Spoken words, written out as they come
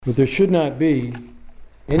But there should not be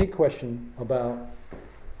any question about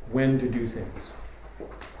when to do things.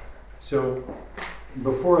 So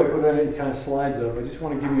before I put any kind of slides up, I just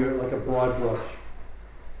want to give you like a broad brush.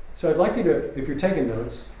 So I'd like you to, if you're taking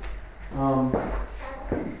notes,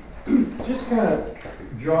 just kind of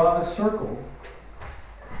draw a circle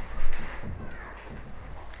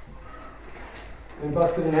and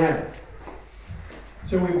bust it in half.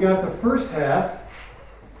 So we've got the first half,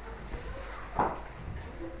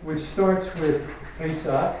 which starts with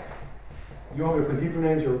Pesach. You want me to put Hebrew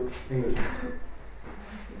names or English?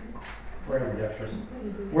 We're ambidextrous.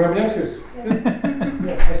 We're ambidextrous.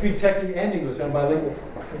 Yeah, I speak Techie and English. I'm bilingual.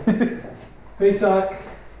 Pesach,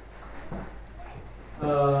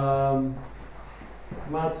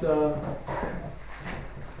 matzah,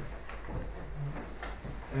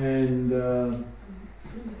 and I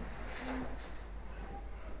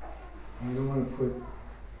don't want to put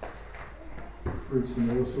fruits in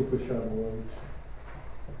there. We'll still put shavuot.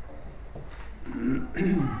 And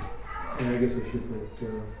I guess I should put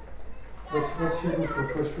what's Hebrew for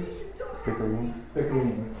first fruits? Pickery.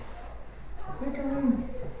 Pecorim. Pecorim.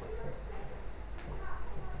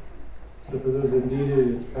 So for those that need it,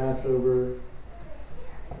 it's Passover,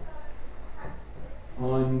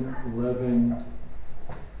 unleavened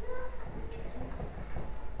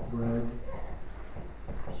bread,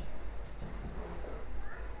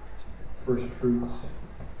 first fruits,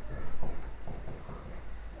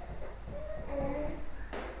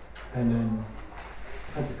 and then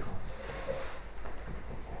Pentecost.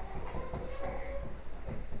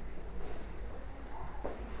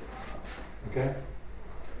 Okay?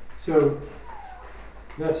 So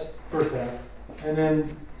that's first half. And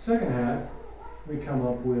then second half, we come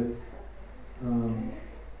up with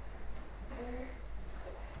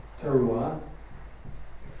Teruah,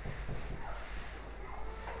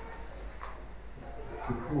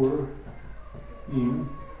 Kippur, Im,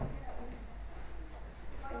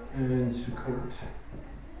 and Sukkot.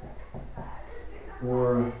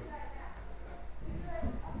 Or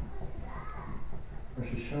Rosh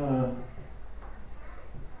Hashanah,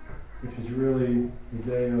 which is really the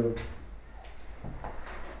day of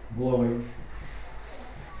blowing.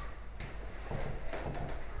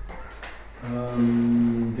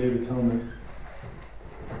 Day of Atonement,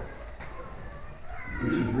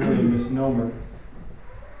 which is really a misnomer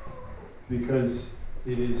because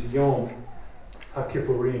it is Yom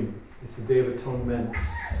HaKippurim. It's the Day of Atonement.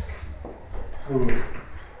 Ooh.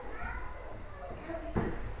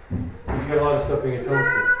 You got a lot of stuff being atoned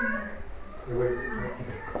for. Wait.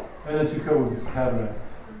 And then Sukkot is Tabernacle.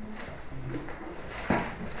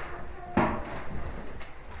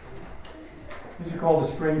 These are called the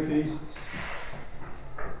spring feasts.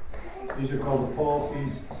 These are called the fall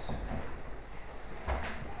feasts.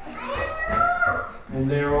 And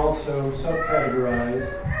they are also subcategorized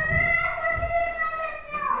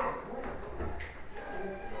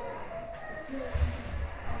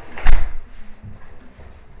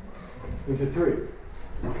into three.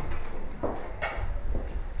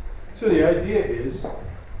 So the idea is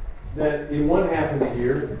that in one half of the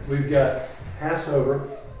year, we've got Passover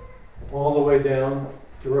all the way down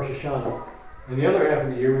to Rosh Hashanah. In the other half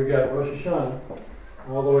of the year, we've got Rosh Hashanah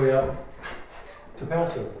all the way up to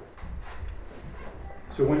Passover.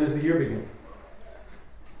 So when does the year begin?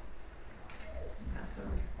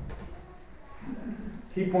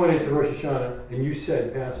 He pointed to Rosh Hashanah, and you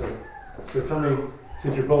said Passover. So tell me,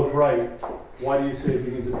 since you're both right, why do you say it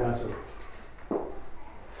begins at Passover?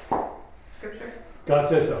 Scripture. God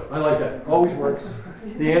says so. I like that. Always works.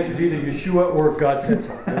 The answer is either Yeshua or God said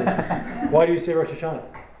so. Why do you say Rosh Hashanah?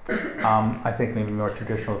 I think maybe more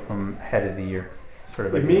traditional from head of the year, sort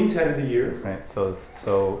of. It means head of the year. Right. So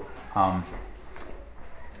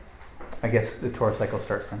I guess the Torah cycle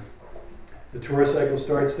starts then. The Torah cycle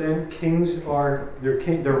starts then. Kings are their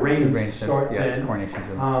reigns start then.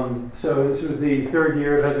 Coronations. So this was the third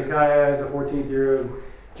year of Hezekiah, the 14th year of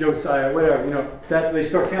Josiah, whatever. That they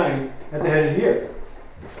start counting at the head of the year.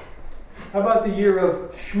 How about the year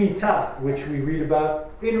of Shemitah, which we read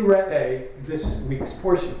about in Re'eh, this week's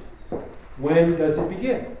portion? When does it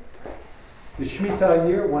begin? The Shemitah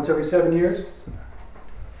year, once every 7 years.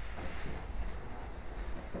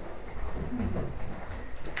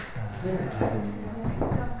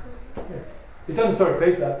 It doesn't start at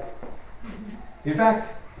Pesach. In fact,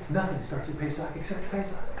 nothing starts at Pesach except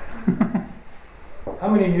Pesach. How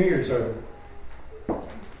many New Years are there?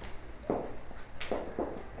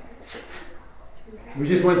 We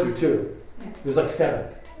just went through 2. There's like 7.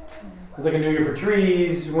 There's like a New Year for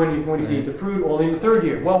trees, when you can eat the fruit, only in the 3rd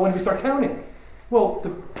year. Well, when do we start counting? Well, the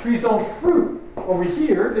trees don't fruit Over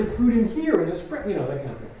here, they food in here in the spring, that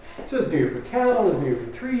kind of thing. So there's New Year for cattle, there's New Year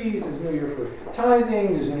for trees, there's New Year for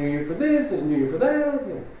tithing, there's a New Year for this, there's a New Year for that.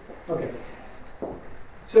 Okay.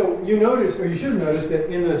 So you notice, or you should notice, that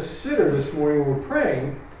in the Siddur this morning when we're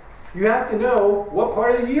praying, you have to know what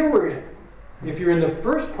part of the year we're in. If you're in the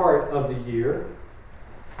first part of the year,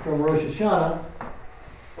 from Rosh Hashanah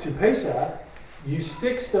to Pesach, you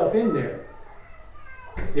stick stuff in there.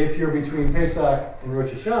 If you're between Pesach and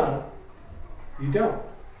Rosh Hashanah, you don't.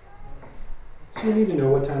 So you need to know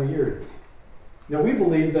what time of year it is. Now we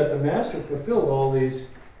believe that the Master fulfilled all these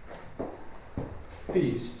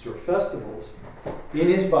feasts or festivals in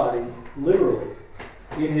his body, literally,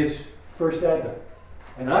 in his first advent.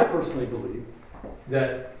 And I personally believe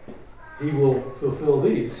that he will fulfill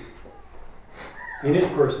these in his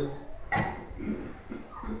person,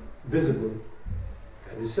 visibly,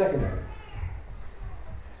 at his second advent.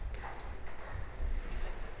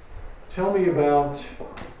 Tell me about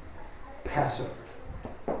Passover.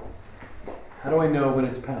 How do I know when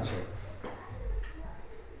it's Passover?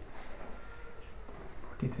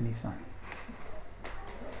 14th of Nisan.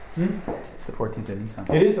 Hmm? It's the 14th of Nisan.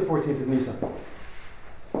 It is the 14th of Nisan.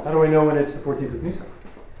 How do I know when it's the 14th of Nisan?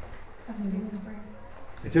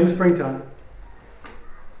 It's in the springtime.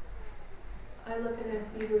 I look at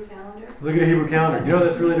a Hebrew calendar. Look at a Hebrew calendar. You know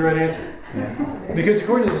that's really the right answer. Yeah. Because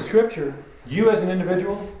according to the scripture, you as an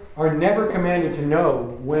individual are never commanded to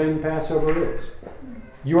know when Passover is.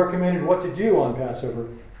 You are commanded what to do on Passover,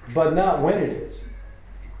 but not when it is.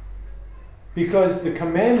 Because the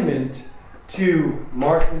commandment to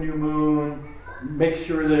mark the new moon, make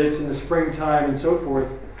sure that it's in the springtime and so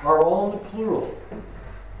forth, are all in the plural.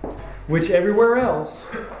 Which everywhere else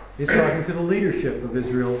is talking to the leadership of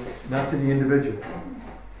Israel, not to the individual.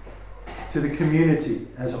 To the community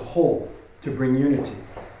as a whole, to bring unity.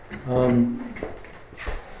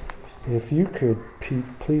 If you could, Pete,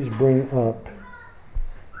 please bring up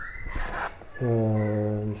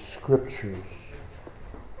scriptures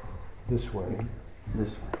this way.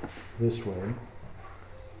 This way.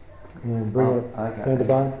 And bring up at the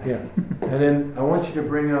bottom. Yeah. And then I want you to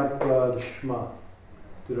bring up the Shema.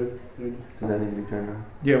 Does that need to be turned on?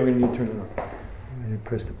 Yeah, we need to turn it on. I'm going to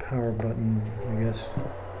press the power button, I guess.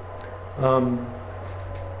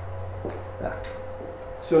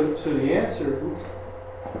 So the answer.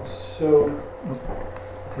 So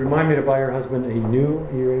remind me to buy your husband a new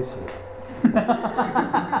eraser.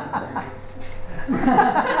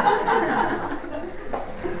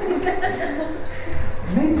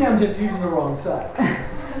 Maybe I'm just using the wrong side.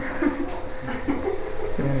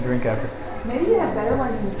 Give me a drink after. Maybe you have better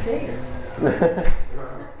ones in the States.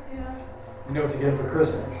 You know what to get him for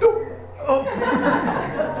Christmas. Oh.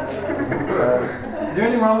 Is there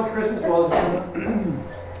anything wrong with Christmas while this is going on?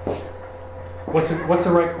 What's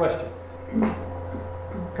the right question?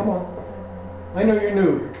 Come on. I know you're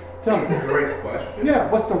new. Tell me. The right question? Yeah,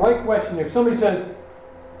 what's the right question? If somebody says,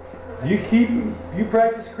 you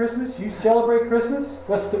practice Christmas? You celebrate Christmas?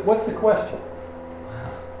 What's the question?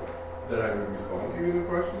 That I would respond to the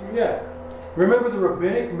question? Yeah. Remember, the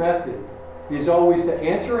rabbinic method is always to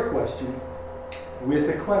answer a question with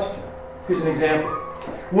a question. Here's an example.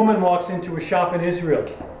 Woman walks into a shop in Israel.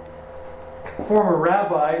 Former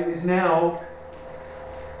rabbi is now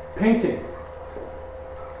painting.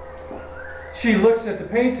 She looks at the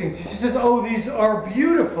paintings. She says, "Oh, these are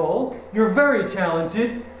beautiful. You're very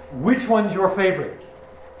talented. Which one's your favorite?"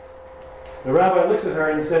 The rabbi looks at her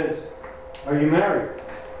and says, "Are you married?"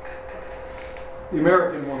 The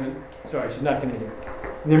American woman, sorry, she's not Canadian.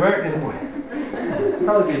 The American woman,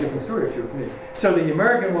 probably be a different story if she were Canadian. So the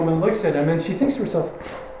American woman looks at him and she thinks to herself,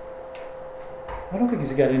 "I don't think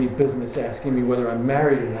he's got any business asking me whether I'm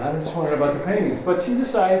married or not. I just wanted about the paintings." But she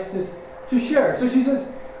decides to share. So she says,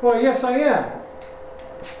 "Well, yes, I am.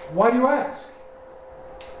 Why do you ask?"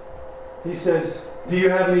 He says, "Do you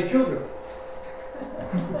have any children?"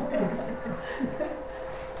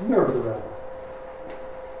 Nerve of the rabbi.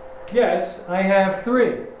 "Yes, I have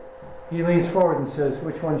 3. He leans forward and says,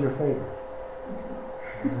 "Which one's your favorite?"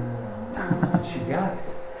 She got it.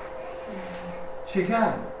 She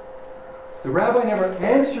got it. The rabbi never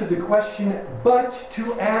answered the question, but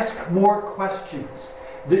to ask more questions.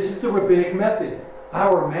 This is the rabbinic method.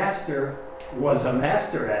 Our master was a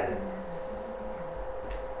master at it.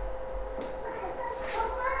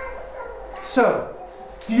 So,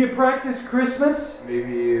 do you practice Christmas?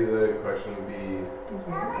 Maybe the question would be,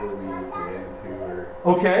 what are we commanded to, or...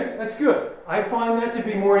 Okay, that's good. I find that to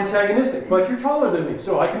be more antagonistic, but you're taller than me,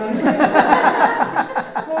 so I can understand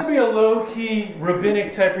that. That would be a low-key,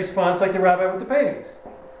 rabbinic type response like the rabbi with the paintings.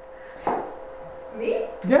 Me?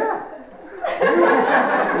 Yeah.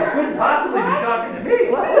 You couldn't possibly be talking to me.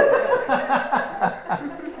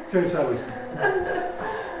 Turn sideways.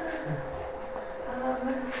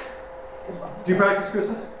 Do you practice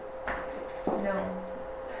Christmas? No.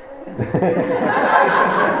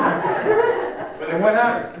 And what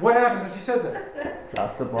happens? What happens when she says that?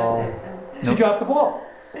 Drop the ball. She dropped the ball.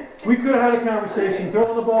 We could have had a conversation,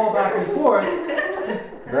 throwing the ball back and forth.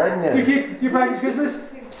 Right Do you practice Christmas?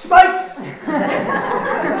 Spikes!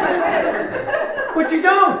 But you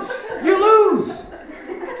don't. You lose.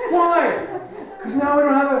 Why? Because now we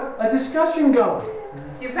don't have a discussion going.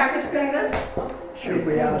 Do you practice Christmas? Should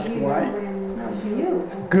we ask why? No, do you?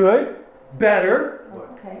 Good. Better.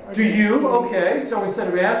 Okay. Do you? Okay. So instead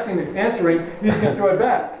of asking and answering, you're just going to throw it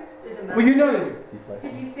back. Well, you know they do.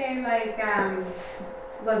 Could you say like,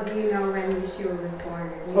 well, do you know when Yeshua was born?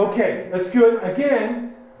 Or do you Okay, that's good.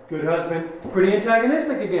 Again, good husband, pretty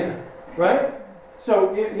antagonistic again, right?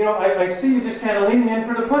 So, I see you just kind of leaning in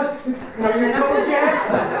for the punch. You're Coach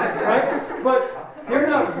Jackson, right? But they're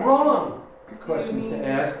not wrong questions to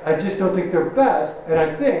ask. I just don't think they're best, and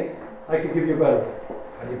I think I could give you a better one.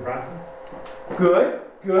 How do you practice? Good,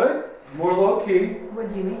 good. More low key. What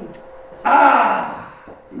do you mean? Ah!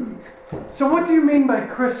 So what do you mean by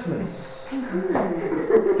Christmas?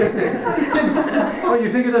 Oh, you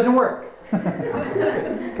think it doesn't work? Do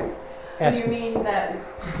Ask you me. mean that,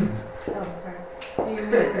 oh, sorry. Do you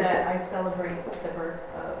mean that I celebrate the birth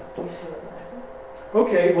of Yeshua?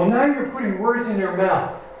 Okay, well now you're putting words in their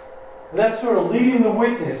mouth. That's sort of leading the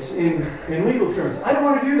witness in legal terms. I don't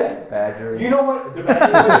want to do that. Badger. You know what? You know what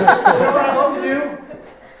I love to do?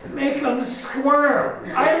 Make them squirm.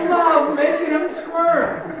 I love making them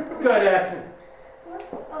squirm. Go ahead, ask me.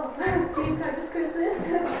 Oh, do you practice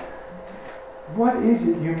Christmas? What is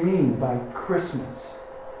it you mean by Christmas?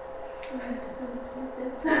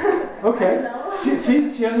 Okay. She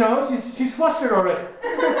doesn't know. She's flustered already.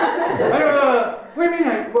 What do you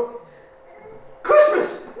mean? Christmas!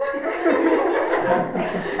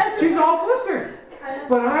 She's all flustered.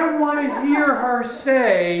 But I want to hear her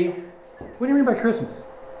say, what do you mean by Christmas?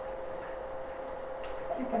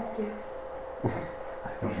 To give gifts.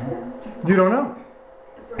 You don't know.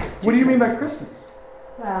 What do you mean by Christmas?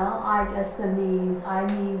 Well, I guess I mean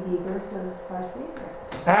the birth of our Savior.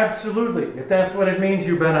 Absolutely. If that's what it means,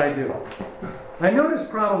 you bet I do. I noticed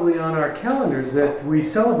probably on our calendars that we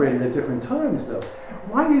celebrated at different times, though.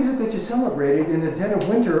 Why is it that you celebrated in the dead of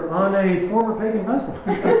winter on a former pagan festival?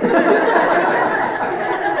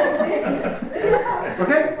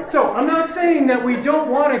 Okay? So, I'm not saying that we don't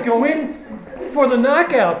want to go in for the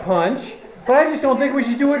knockout punch, but I just don't think we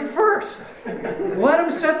should do it first. Let them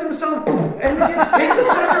set themselves and take the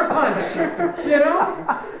sucker punch.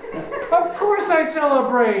 Of course I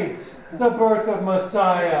celebrate the birth of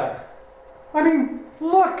Messiah. I mean,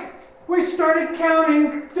 look, we started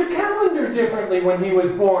counting the calendar differently when he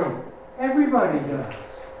was born. Everybody does.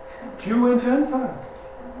 Jew and Gentile.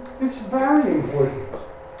 It's very important.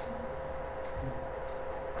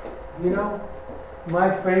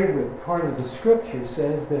 My favorite part of the scripture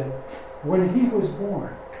says that when he was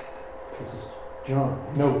born, this is John,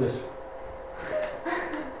 know this,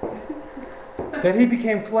 that he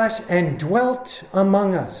became flesh and dwelt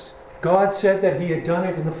among us. God said that he had done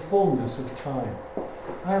it in the fullness of time.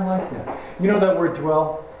 I like that. You know that word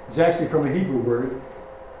dwell is actually from a Hebrew word.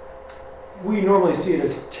 We normally see it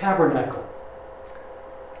as tabernacle.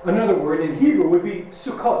 Another word in Hebrew would be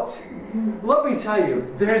sukkot. Let me tell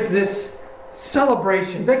you, there's this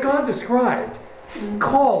celebration that God described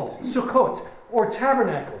called sukkot or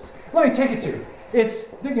tabernacles. Let me take it to you. It's,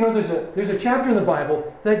 there's a chapter in the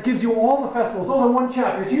Bible that gives you all the festivals, all in one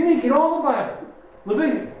chapter. It's unique in all the Bible.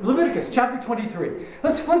 Leviticus chapter 23.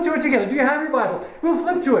 Let's flip to it together. Do you have your Bible? We'll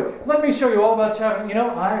flip to it. Let me show you all about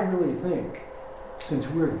tabernacle. I really think since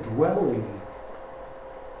we're dwelling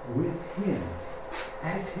with him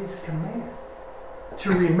as his command,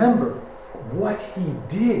 to remember what he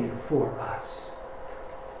did for us,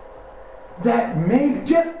 that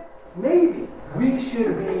maybe we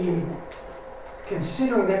should be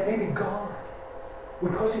considering that maybe God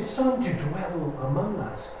would cause his son to dwell among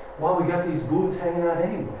us while we got these booths hanging out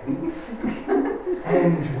anyway,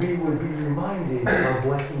 and we would be reminded of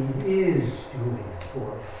what he is doing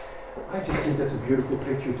for us. I just think that's a beautiful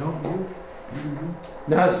picture, don't you?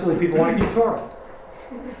 Mm-hmm. Now silly people want to keep Torah.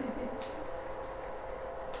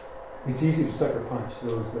 It's easy to sucker punch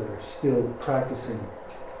those that are still practicing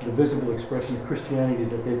the visible expression of Christianity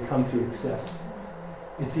that they've come to accept.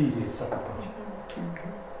 It's easy to sucker punch.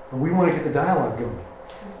 But we want to get the dialogue going.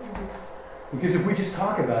 Because if we just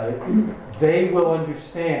talk about it, they will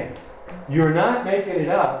understand. You're not making it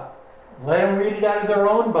up. Let them read it out of their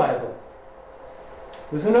own Bible.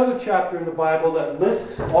 There's another chapter in the Bible that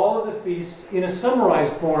lists all of the feasts in a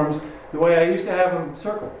summarized forms, the way I used to have them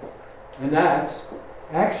circled. And that's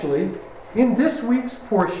actually in this week's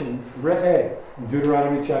portion, Re'eh, in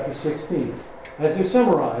Deuteronomy chapter 16. As they're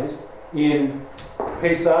summarized in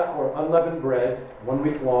Pesach, or unleavened bread, 1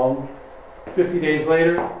 week long, 50 days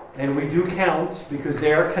later, and we do count because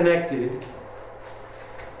they are connected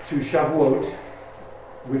to Shavuot,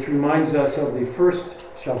 which reminds us of the first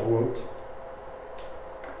Shavuot,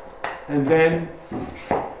 and then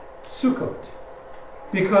Sukkot,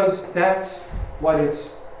 because that's what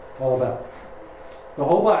it's all about. The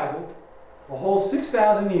whole Bible, the whole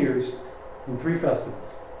 6,000 years in 3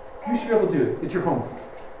 festivals. You should be able to do it. It's your homework.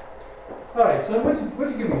 All right, so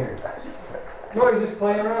what'd you give me here? No, you're just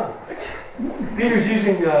playing around. Peter's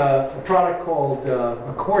using a product called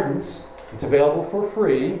Accordance. It's available for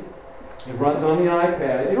free. It runs on the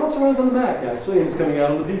iPad. It also runs on the Mac, actually, and it's coming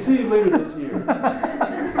out on the PC later this year.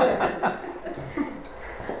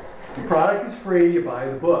 The product is free. You buy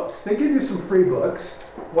the books. They give you some free books.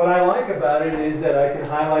 What I like about it is that I can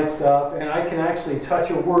highlight stuff, and I can actually touch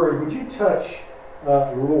a word. Would you touch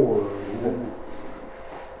Lord?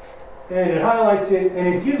 And it highlights it, and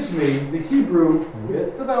it gives me the Hebrew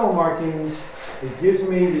with the vowel markings. It gives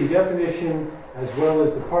me the definition as well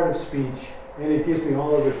as the part of speech, and it gives me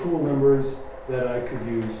all of the cool numbers that I could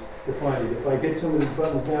use to find it. If I get some of these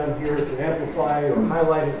buttons down here to amplify or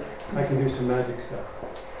highlight it, I can do some magic stuff.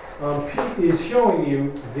 Pete is showing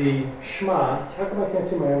you the Shema. How come I can't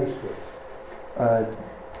see my underscore?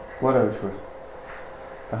 What underscore?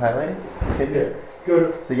 The highlighting? Here. Go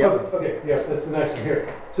to. So yellow. Okay, yeah, that's the next one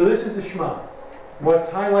here. So this is the Shema. What's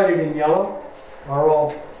highlighted in yellow are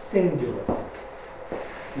all singular.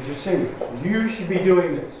 These are singulars. You should be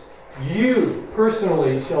doing this. You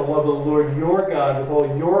personally shall love the Lord your God with all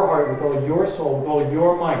your heart, with all your soul, with all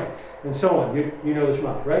your might, and so on. You know the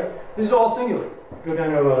Shema, right? This is all singular. Go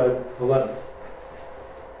down to 11.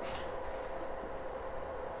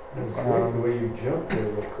 That was great the way you jumped there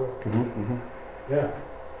real quick. Yeah.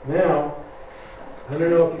 Now, I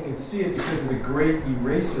don't know if you can see it because of the great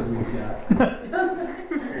eraser we've got.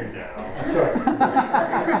 I'm sorry.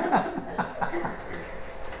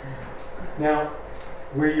 Now,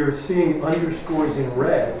 where you're seeing underscores in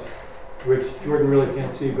red, which Jordan really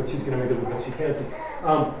can't see, but she's going to make it look like she can see.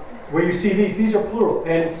 Where you see these are plural.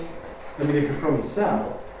 And, I mean, if you're from the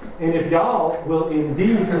South, and if y'all will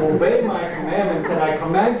indeed obey my commandments that I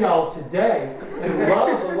command y'all today to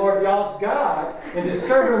love the Lord y'all's God and to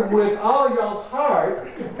serve Him with all y'all's heart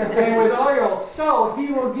and with all y'all's soul, He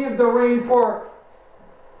will give the rain for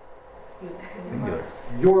Singular.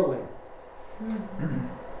 your land.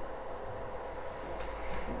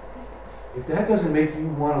 If that doesn't make you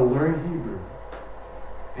want to learn Hebrew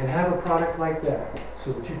and have a product like that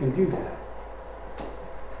so that you can do that,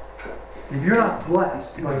 if you're not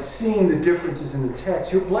blessed by seeing the differences in the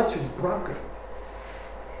text, your blesser's broken.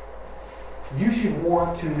 You should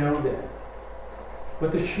want to know that.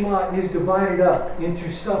 But the Shema is divided up into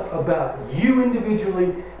stuff about you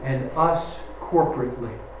individually and us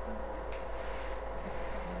corporately.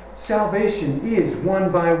 Salvation is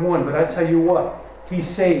one by one, but I tell you what, He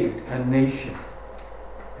saved a nation.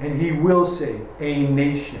 And He will save a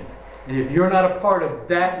nation. And if you're not a part of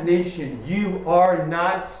that nation, you are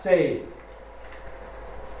not saved.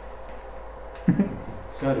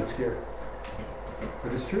 Sounded scary.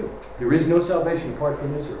 But it's true. There is no salvation apart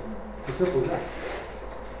from Israel. It's as simple as that.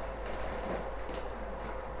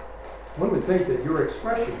 One would think that your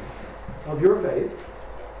expression of your faith,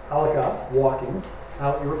 halakha, walking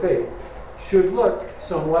out your faith, should look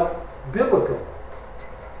somewhat biblical.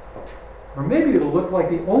 Or maybe it'll look like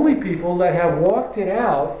the only people that have walked it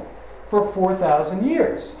out for 4,000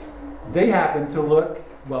 years. They happen to look,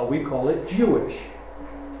 well, we call it Jewish.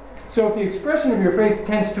 So if the expression of your faith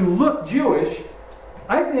tends to look Jewish,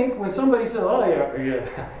 I think when somebody says, oh yeah,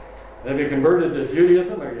 have you converted to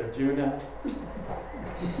Judaism? Are you a Jew now?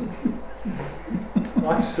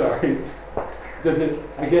 I'm sorry.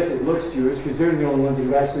 I guess it looks Jewish because they're the only ones that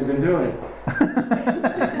have actually been doing it.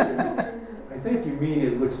 I think you mean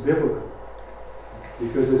it looks biblical.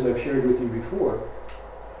 Because as I've shared with you before,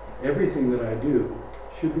 everything that I do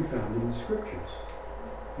should be found in the Scriptures.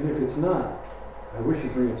 And if it's not, I wish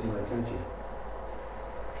you'd bring it to my attention.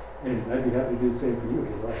 And I'd be happy to do the same for you if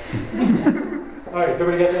you'd like. All right, so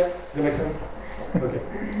everybody get that? Does that make sense? Okay.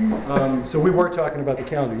 So we were talking about the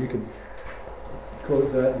calendar. You can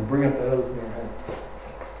close that and bring up that other thing I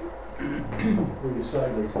had. Bring you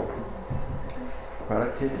sideways.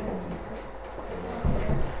 Productivity.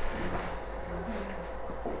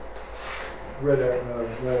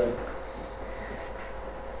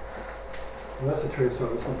 Well, that's the trade, so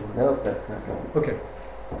it's something like that. Nope, that's not good. Okay,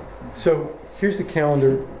 so here's the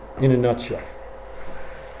calendar in a nutshell.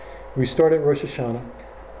 We start at Rosh Hashanah,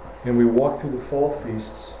 and we walk through the fall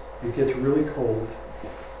feasts. It gets really cold.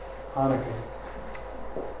 Hanukkah,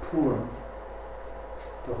 Purim,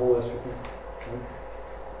 the whole Esther thing. Right?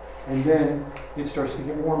 And then it starts to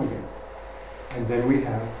get warm again. And then we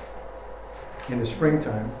have, in the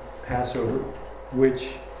springtime, Passover,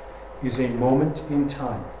 which is a moment in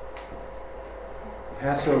time.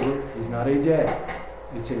 Passover is not a day,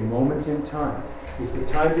 it's a moment in time. It's the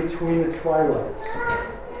time between the twilights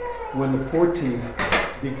when the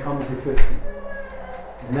 14th becomes the 15th.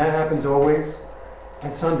 And that happens always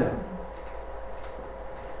at sundown.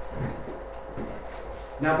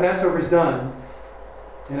 Now Passover is done,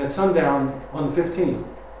 and at sundown on the 15th,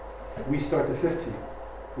 we start the 15th,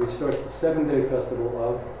 which starts the 7-day festival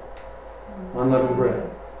of unleavened bread,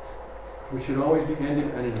 which should always be ended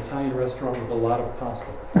at an Italian restaurant with a lot of pasta.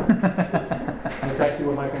 That's actually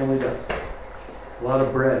what my family does. A lot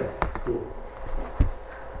of bread. It's cool.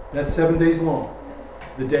 That's 7 days long.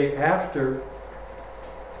 The day after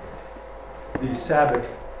the Sabbath,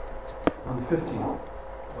 on the 15th,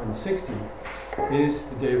 on the 16th, is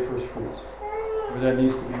the day of first fruits, where that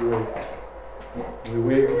needs to be waved. We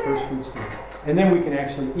wave the first fruits to Him. And then we can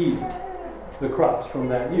actually eat the crops from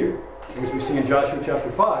that year. As we see in Joshua chapter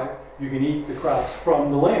 5, you can eat the crops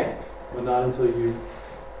from the land, but not until you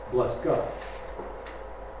bless God.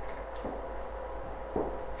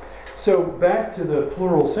 So back to the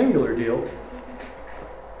plural singular deal.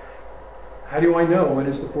 How do I know when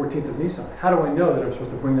it's the 14th of Nisan? How do I know that I'm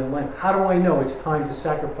supposed to bring that lamb? How do I know it's time to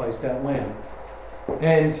sacrifice that lamb?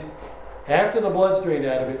 And after the blood's drained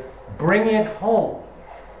out of it, bring it home.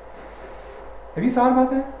 Have you thought about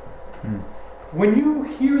that? When you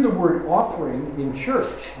hear the word offering in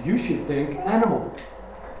church, you should think animal.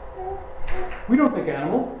 We don't think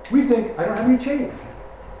animal. We think, I don't have any change.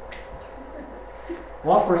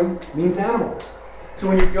 Offering means animal. So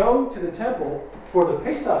when you go to the temple for the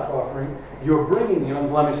Pesach offering, you're bringing the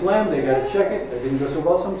unblemished lamb. They got to check it. That didn't go so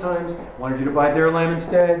well sometimes. Wanted you to buy their lamb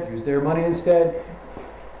instead, use their money instead.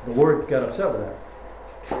 The Lord got upset with that.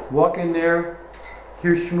 Walk in there.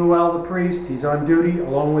 Here's Shmuel the priest. He's on duty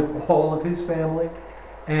along with all of his family.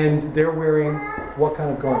 And they're wearing what kind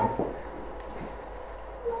of garment?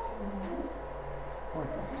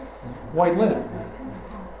 White linen.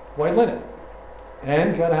 White linen.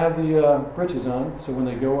 And got to have the breeches on so when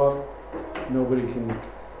they go up, nobody can...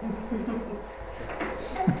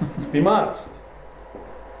 Just be modest.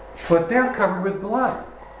 But they're covered with blood.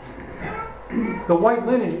 The white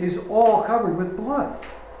linen is all covered with blood.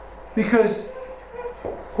 Because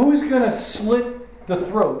who's going to slit the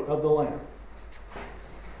throat of the lamb?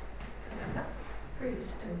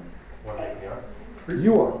 Priest.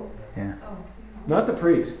 You are. Yeah. Not the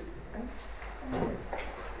priest.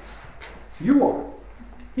 You are.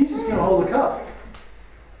 He's just going to hold the cup.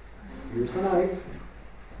 Here's the knife.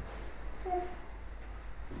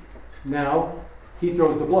 Now, he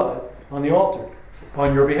throws the blood on the altar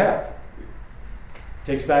on your behalf.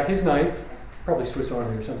 Takes back his knife, probably Swiss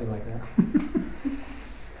Army or something like that.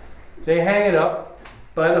 They hang it up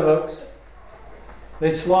by the hooks.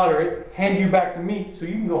 They slaughter it, hand you back the meat so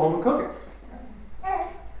you can go home and cook it.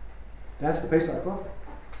 That's the Pesach offering.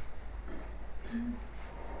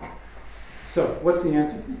 So, what's the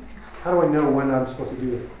answer? How do I know when I'm supposed to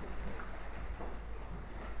do it?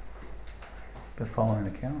 They're following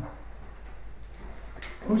the calendar.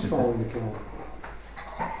 Who's following the calendar?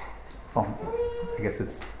 I guess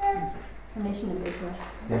it's, The nation of Israel.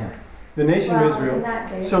 yeah. The nation Well, of Israel. in that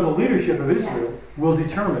day- So the leadership of Israel will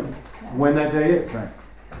determine when that day is. Right.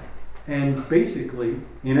 And basically,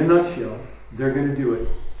 in a nutshell, they're going to do it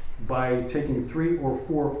by taking 3 or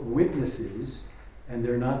 4 witnesses, and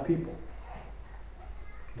they're not people.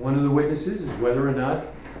 One of the witnesses is whether or not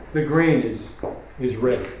the grain is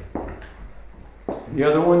red. The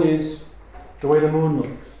other one is the way the moon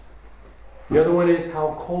looks. The other one is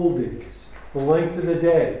how cold it is, the length of the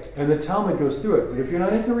day, and the Talmud goes through it. But if you're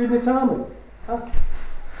not into reading the Talmud, but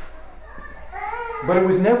it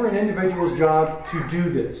was never an individual's job to do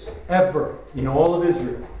this, ever, in all of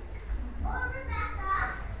Israel.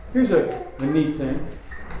 Here's a neat thing.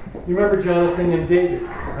 You remember Jonathan and David?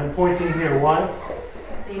 I'm pointing here. Why?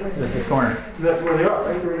 That's the corner. That's where they are,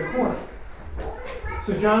 right there in the corner.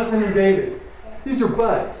 So Jonathan and David, these are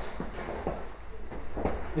buds.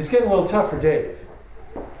 It's getting a little tough for Dave.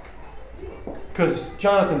 Because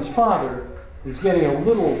Jonathan's father is getting a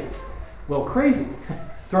little, well, crazy.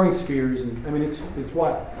 Throwing spears, and I mean, it's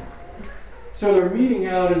wild. So they're meeting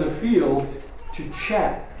out in the field to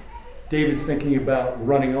chat. David's thinking about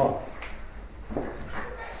running off.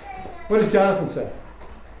 What does Jonathan say?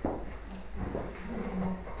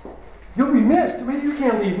 You'll be missed. I mean, you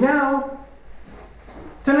can't leave now.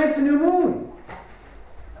 Tonight's the new moon.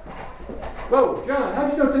 Whoa, John,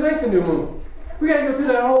 how'd you know tonight's the new moon? We gotta go through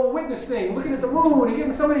that whole witness thing, looking at the moon and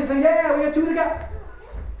getting somebody to say, yeah, we got two of the guys.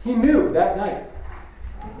 He knew that night.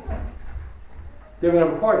 They were gonna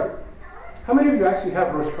have a party. How many of you actually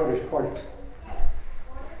have Rosh Chodesh parties?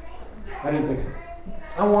 I didn't think so.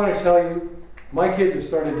 I want to tell you, my kids have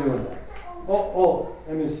started doing that.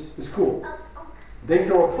 And it's cool. They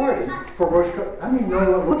throw a party for Rosh Chodesh. How many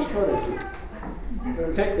know what Rosh Chodesh is?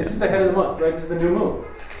 Okay, this is the head of the month, right? This is the new moon,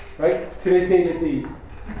 right? Today's date is the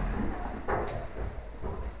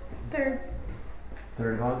 3rd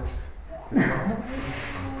of August.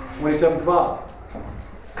 27th of Av.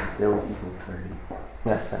 They always equal 30.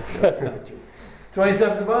 That's not true. That's not true.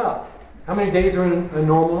 27th of Av. How many days are in a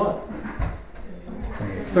normal month?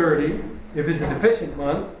 30. If it's a deficient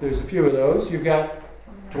month, there's a few of those, you've got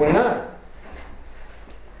 29.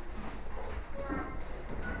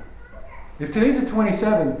 If today's the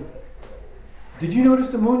 27th, did you notice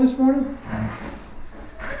the moon this morning?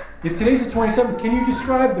 If today's the 27th, can you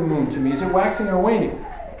describe the moon to me? Is it waxing or waning?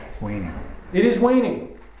 It's waning. It is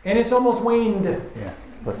waning. And it's almost waned. Yeah,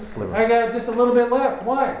 let's sliver. I got just a little bit left.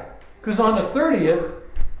 Why? Because on the 30th,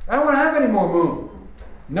 I don't want to have any more moon.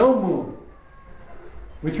 No moon.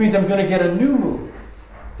 Which means I'm going to get a new moon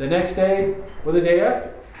the next day or the day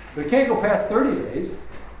after. But it can't go past 30 days.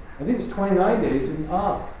 I think it's 29 days in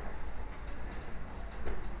Av.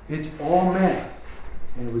 It's all math.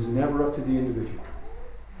 And it was never up to the individual.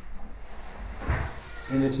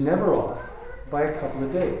 And it's never off by a couple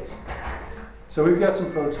of days. So we've got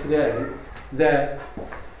some folks today that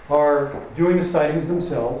are doing the sightings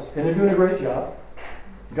themselves, and they're doing a great job.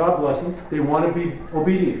 God bless them. They want to be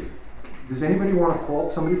obedient. Does anybody want to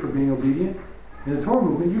fault somebody for being obedient? In the Torah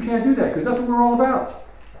movement, you can't do that, because that's what we're all about.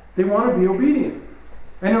 They want to be obedient.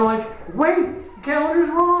 And they're like, wait, the calendar's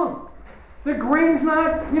wrong. The grain's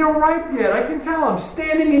not, ripe yet. I can tell. I'm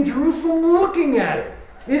standing in Jerusalem looking at it.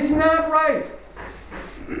 It's not right.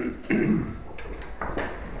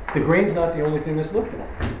 The grain's not the only thing that's looked at.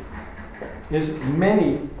 There's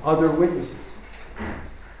many other witnesses.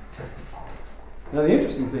 Now the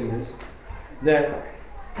interesting thing is that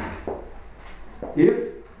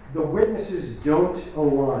if the witnesses don't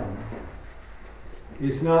align,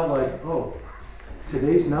 it's not like, oh,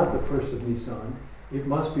 today's not the 1st of Nisan, it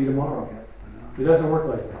must be tomorrow. It doesn't work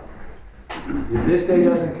like that. If this day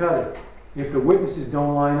doesn't cut it, if the witnesses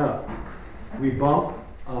don't line up, we bump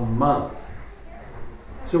a month.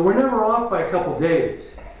 So we're never off by a couple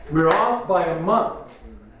days. We're off by a month.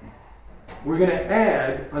 We're going to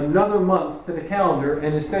add another month to the calendar,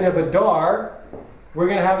 and instead of Adar, we're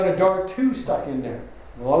going to have an Adar 2 stuck in there.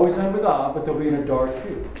 We'll always end with Av, but there'll be an Adar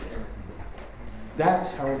 2.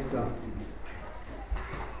 That's how it's done.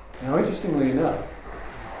 Now, interestingly enough,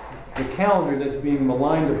 the calendar that's being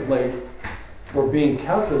maligned of late for being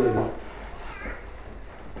calculated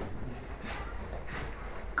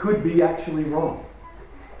could be actually wrong.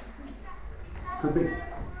 Could be.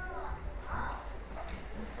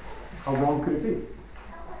 How wrong could it be?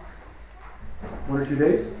 1 or 2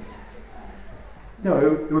 days? No,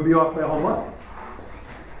 it would be off by a whole month.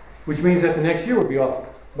 Which means that the next year would be off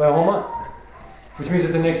by a whole month. Which means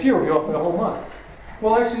that the next year would be off by a whole month.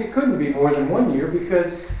 Well, actually, it couldn't be more than 1 year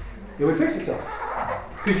because it would fix itself.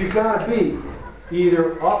 Because you've got to be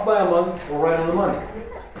either off by a month or right on the money.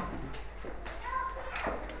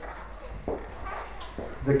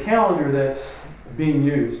 The calendar that's being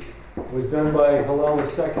used was done by Hillel II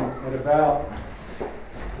at about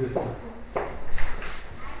this time.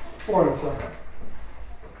 400 something.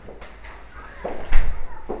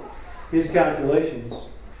 His calculations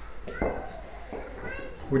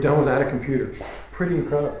were done without a computer. Pretty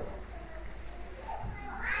incredible.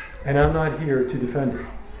 And I'm not here to defend it.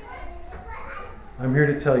 I'm here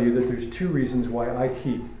to tell you that there's 2 reasons why I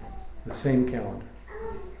keep the same calendar.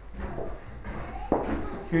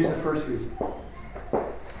 Here's the first reason.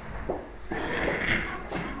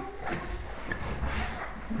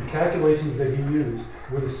 The calculations that he used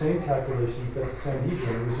were the same calculations that the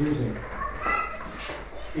Sanhedrin was using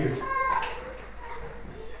here.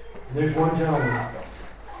 And there's one gentleman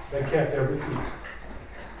that kept every feast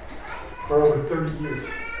for over 30 years,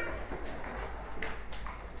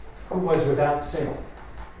 who was without sin.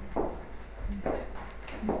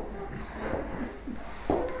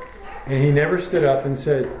 And he never stood up and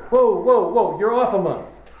said, whoa, whoa, whoa, you're off a month.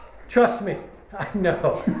 Trust me. I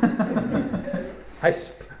know.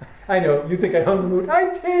 I know. You think I hung the moon?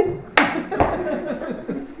 I did.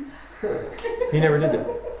 He never did that.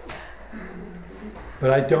 But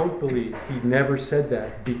I don't believe he never said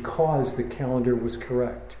that because the calendar was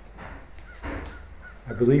correct.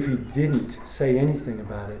 I believe he didn't say anything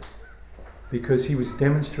about it because he was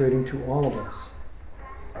demonstrating to all of us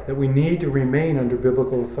that we need to remain under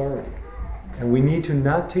biblical authority. And we need to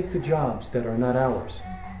not take the jobs that are not ours.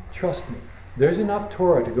 Trust me, there's enough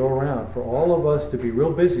Torah to go around for all of us to be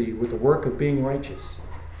real busy with the work of being righteous.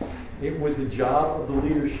 It was the job of the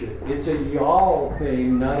leadership. It's a y'all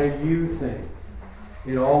thing, not a you thing.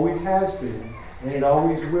 It always has been, and it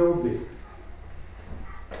always will be.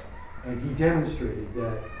 And he demonstrated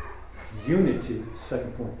that unity,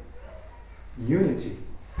 second point, unity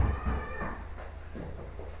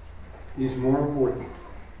is more important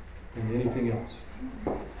than anything else.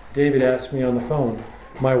 David asked me on the phone,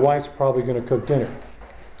 my wife's probably going to cook dinner.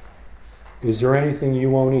 Is there anything you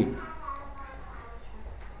won't eat?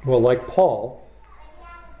 Well, like Paul,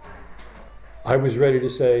 I was ready to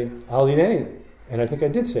say, I'll eat anything. And I think I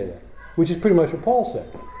did say that, which is pretty much what Paul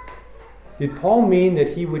said. Did Paul mean that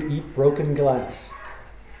he would eat broken glass?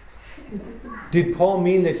 Did Paul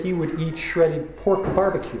mean that he would eat shredded pork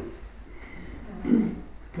barbecue?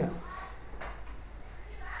 No.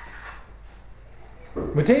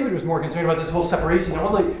 But David was more concerned about this whole separation.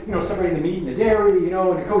 Not only, separating the meat and the dairy,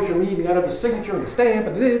 and the kosher meat, and out of the signature and the stamp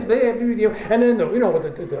and this, and then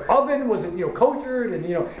the oven was it, kosher,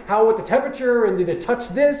 and how with the temperature, and did it touch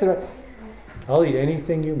this? And I'll eat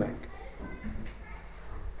anything you make.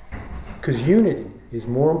 Because unity is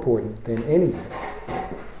more important than anything.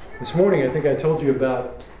 This morning, I think I told you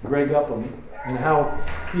about Greg Upham and how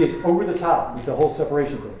he is over the top with the whole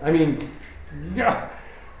separation thing. I mean, yeah.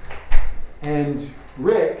 And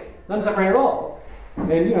Rick, not separated at all.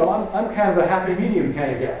 And I'm kind of a happy medium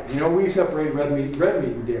kind of guy. We separate red meat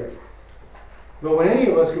and dairy. But when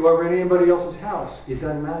any of us go over to anybody else's house, it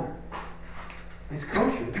doesn't matter. It's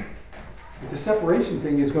kosher. If the separation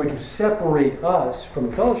thing is going to separate us from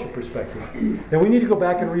a fellowship perspective, then we need to go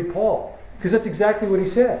back and read Paul. Because that's exactly what he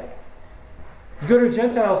said. You go to a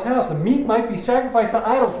Gentile's house, the meat might be sacrificed to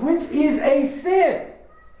idols, which is a sin.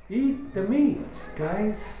 Eat the meat,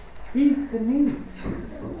 guys. Eat the meat.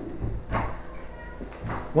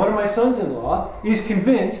 One of my sons-in-law is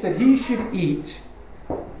convinced that he should eat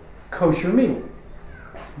kosher meat.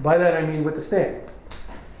 By that I mean with the stamp.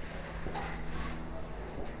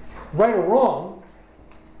 Right or wrong,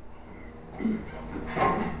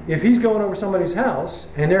 if he's going over somebody's house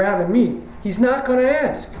and they're having meat, he's not going to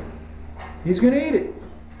ask. He's going to eat it.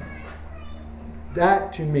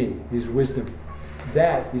 That, to me, is wisdom.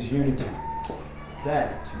 That is unity.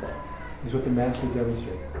 That is what the Master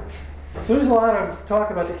demonstrated. So there's a lot of talk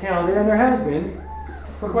about the calendar, and there has been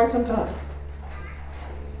for quite some time.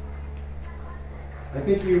 I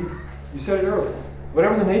think you said it earlier.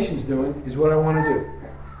 Whatever the nation's doing is what I want to do.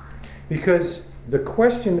 Because the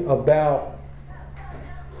question about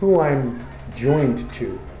who I'm joined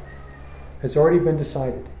to has already been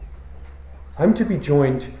decided. I'm to be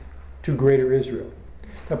joined to Greater Israel.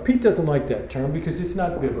 Now, Pete doesn't like that term because it's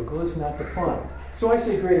not biblical, it's not defined. So I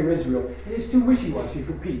say Greater Israel, and it's too wishy-washy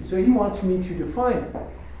for Pete. So he wants me to define it.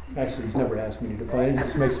 Actually, he's never asked me to define it, he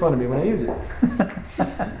just makes fun of me when I use it.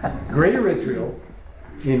 Greater Israel,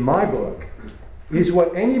 in my book, is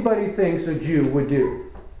what anybody thinks a Jew would do.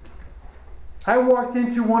 I walked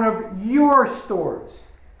into one of your stores.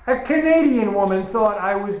 A Canadian woman thought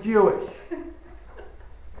I was Jewish.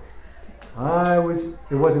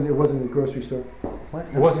 It wasn't a grocery store. What?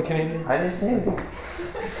 It wasn't Canadian? I didn't say anything.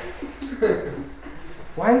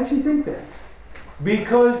 Why did she think that?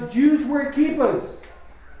 Because Jews wear kippahs.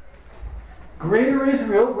 Greater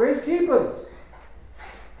Israel wears kippahs.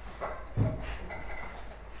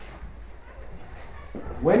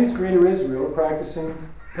 When is Greater Israel practicing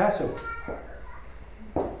Passover?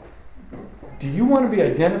 Do you want to be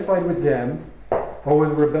identified with them or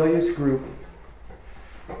with a rebellious group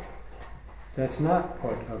that's not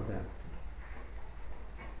part of them?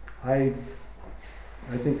 I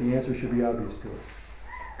think the answer should be obvious to us.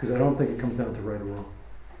 Because I don't think it comes down to right or wrong.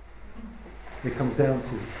 It comes down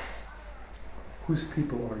to whose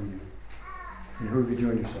people are you? And who have you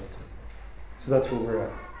joined yourself to? So that's where we're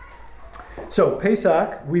at. So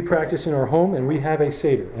Pesach, we practice in our home and we have a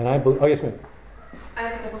Seder. And I believe, oh yes ma'am. I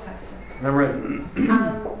have a couple questions. I'm ready.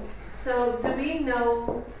 So do we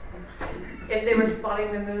know if they were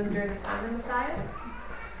spotting the moon during the time of the Messiah?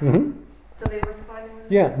 Mm-hmm. So they were spotting the moon?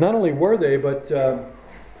 Yeah, not only were they, but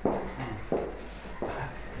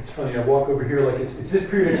it's funny, I walk over here like it's this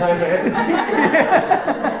period of time, so I have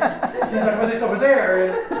to put this over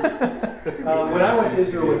there. When I went to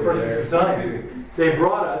Israel with First Zion, they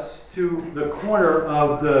brought us to the corner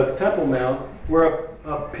of the Temple Mount where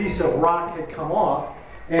a piece of rock had come off,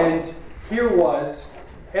 and here was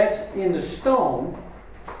etched in the stone,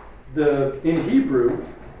 in Hebrew,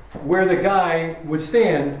 where the guy would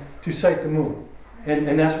stand to sight the moon.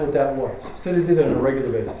 And that's what that was. So they did that on a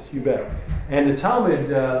regular basis, you bet. And the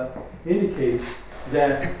Talmud indicates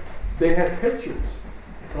that they had pictures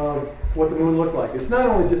of what the moon looked like. It's not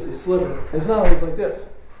only just a sliver. It's not always like this.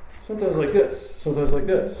 Sometimes like this. Sometimes like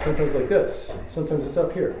this. Sometimes like this. Sometimes it's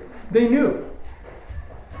up here. They knew.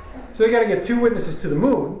 So they got to get 2 witnesses to the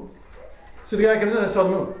moon. So the guy comes in and saw the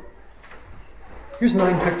moon. Here's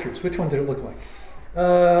 9 pictures. Which one did it look like?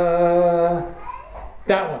 That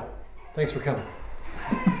one. Thanks for coming.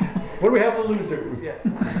 What do we have for losers? Yeah.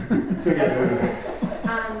 So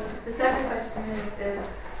the second question is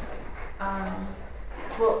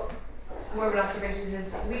well, more of an observation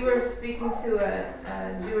is, we were speaking to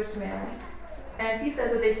a Jewish man, and he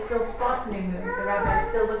says that they still spot the new moon. The rabbis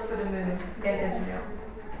still look for the moon in Israel.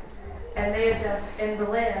 And they adjust, in the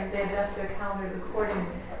land, they adjust their calendars accordingly.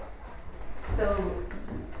 So,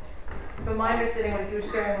 from my understanding, what he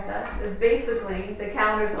was sharing with us is basically the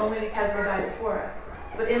calendar's only because we're diaspora.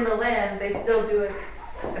 But in the land, they still do it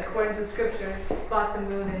according to Scripture, spot the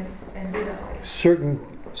moon and do that.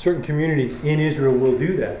 Certain communities in Israel will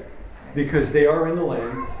do that because they are in the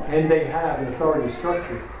land and they have an authority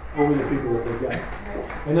structure over the people that they got.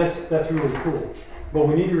 And that's really cool. But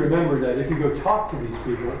we need to remember that if you go talk to these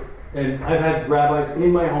people, and I've had rabbis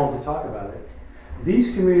in my home to talk about it,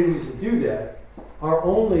 these communities that do that are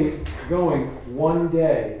only going one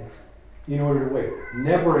day in order to wait.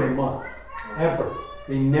 Never a month. Ever.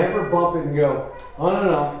 They never bump it and go, oh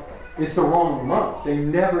no, it's the wrong month. They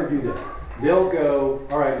never do that. They'll go,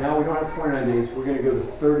 all right, now we don't have 29 days, we're going to go the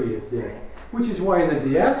 30th day. Which is why in the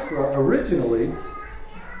diaspora, originally,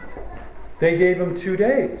 they gave them 2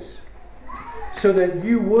 days. So that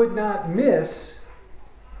you would not miss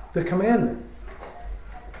the commandment.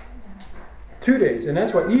 2 days. And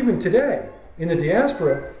that's why even today, in the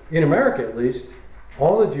diaspora, in America at least,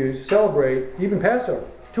 all the Jews celebrate even Passover.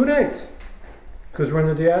 2 days. Because we're in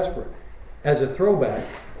the diaspora. As a throwback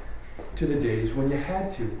to the days when you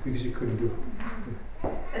had to, because you couldn't do it.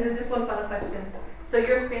 And then just one final question. So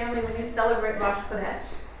your family, when you celebrate Rosh Chodesh,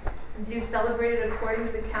 do you celebrate it according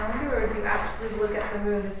to the calendar, or do you actually look at the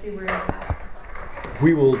moon to see where it's at?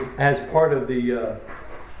 We will, as part of the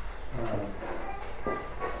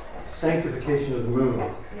sanctification of the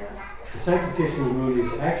moon, the sanctification of the moon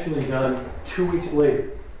is actually done 2 weeks later.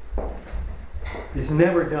 It's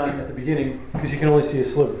never done at the beginning because you can only see a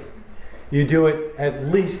sliver. You do it at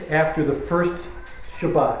least after the first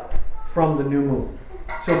Shabbat from the new moon.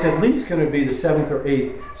 So it's at least going to be the 7th or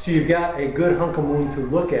 8th. So you've got a good hunk of moon to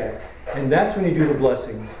look at. And that's when you do the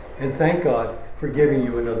blessings. And thank God for giving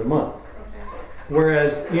you another month.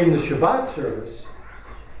 Whereas in the Shabbat service,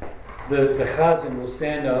 the Chazan will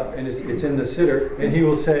stand up, and it's in the Siddur, and he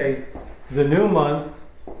will say, the new month,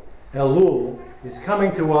 Elul, is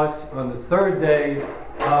coming to us on the 3rd day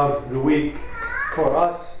of the week for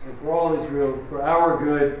us and for all Israel, for our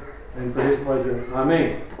good and for his pleasure.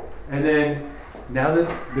 Amen. And then, now that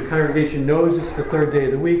the congregation knows it's the 3rd day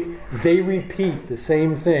of the week, they repeat the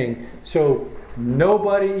same thing. So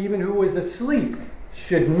nobody, even who was asleep,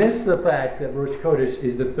 should miss the fact that Rosh Chodesh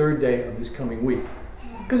is the 3rd day of this coming week.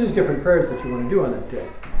 Because there's different prayers that you want to do on that day.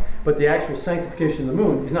 But the actual sanctification of the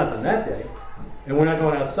moon is not done that day. And we're not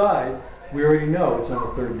going outside. We already know it's on the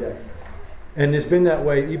 3rd day. And it's been that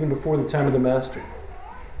way even before the time of the Master.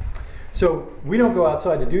 So we don't go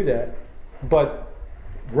outside to do that. But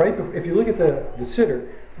if you look at the Siddur,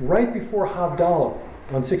 right before Havdalah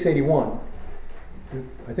on 681,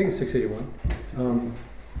 I think it's 681,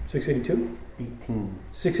 682? 18.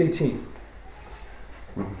 618.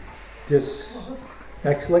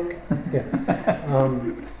 Dyslexic? Yeah.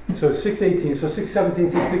 So 618, so 617,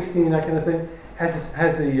 616, that kind of thing, has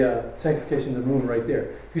the sanctification of the moon right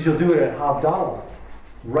there. Because you'll do it at Havdalah.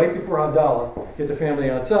 Right before Havdalah, get the family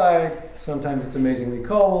outside. Sometimes it's amazingly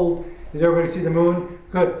cold. Does everybody see the moon?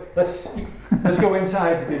 Good. Let's go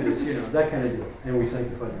inside to do this, that kind of deal. And we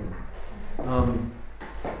sanctify the moon.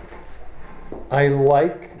 I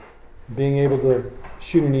like being able to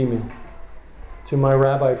shoot an email to my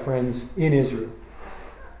rabbi friends in Israel,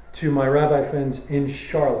 to my rabbi friends in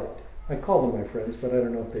Charlotte. I call them my friends, but I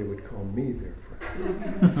don't know if they would call me their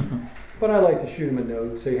friend. But I like to shoot them a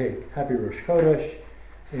note, say, hey, happy Rosh Chodesh,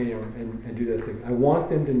 and do that thing. I want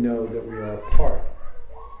them to know that we are a part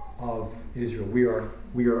of Israel.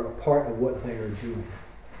 We are a part of what they are doing,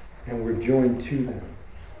 and we're joined to them.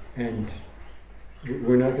 And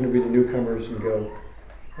we're not going to be the newcomers and go,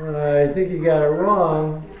 I think you got it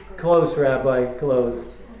wrong. Close, Rabbi, close.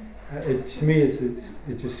 To me, it's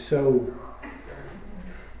just so.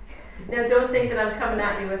 Now, don't think that I'm coming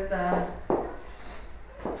at you with the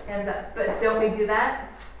hands up, but don't we do that?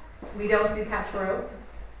 We don't do catch the rope.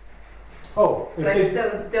 Oh, Like,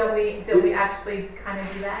 so don't we actually kind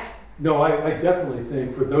of do that? no, I definitely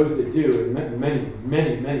think for those that do, and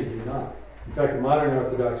many do not. In fact, the modern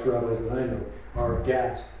Orthodox rabbis that I know are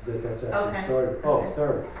aghast that that's actually Okay. started. Oh, Okay. it's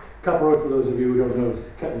started. Copper road, for those of you who don't know, is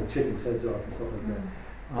cutting the chickens' heads off and stuff like that.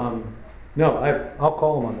 No, I'll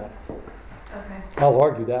call them on that. Okay, I'll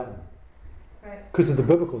argue that one. right. Because of the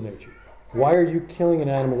biblical nature. Why are you killing an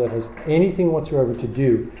animal that has anything whatsoever to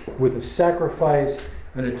do with a sacrifice,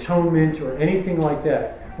 an atonement, or anything like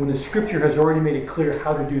that, when the scripture has already made it clear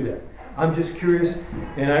how to do that? I'm just curious,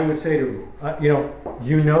 and I would say to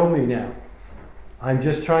you know me now. I'm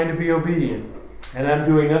just trying to be obedient, and I'm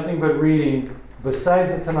doing nothing but reading,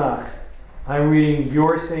 besides the Tanakh, I'm reading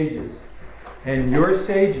your sages. And your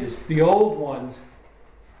sages, the old ones,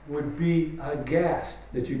 would be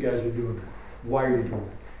aghast that you guys are doing that. Why are you doing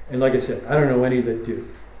that? And like I said, I don't know any that do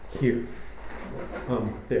here.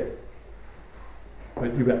 There.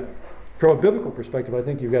 But you bet. From a biblical perspective, I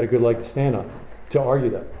think you've got a good leg to stand on to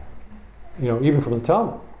argue that. Even from the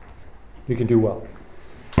Talmud, you can do well.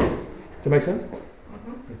 Does that make sense?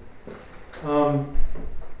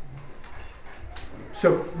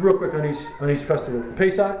 So real quick on each festival.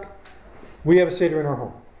 Pesach, we have a Seder in our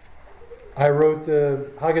home. I wrote the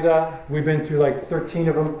Haggadah. We've been through like 13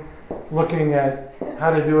 of them, looking at how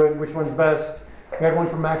to do it, which one's best. We had one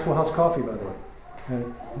from Maxwell House Coffee, by the way.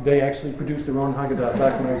 And they actually produced their own Haggadah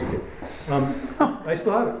back when I was a kid. I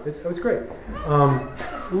still have it. It was great. A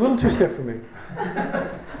little too stiff for me.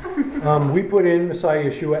 We put in Messiah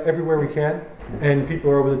Yeshua everywhere we can, and people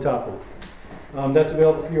are over the top of it. That's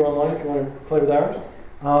available for you online if you want to play with ours.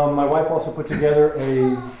 My wife also put together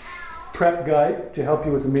a prep guide to help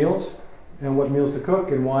you with the meals and what meals to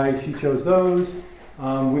cook and why she chose those.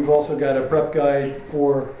 We've also got a prep guide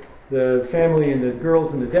for the family and the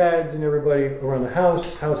girls and the dads and everybody around the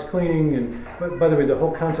house cleaning. And by the way, the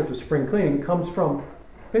whole concept of spring cleaning comes from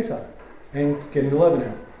Pesach and getting the leaven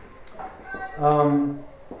in.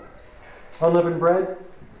 Unleavened bread,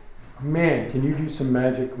 man, can you do some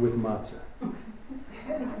magic with matzah?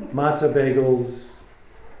 Matzah bagels,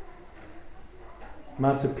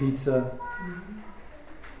 matzah pizza,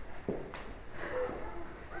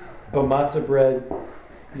 but matzah bread,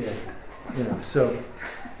 yeah, so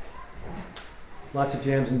lots of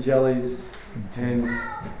jams and jellies, and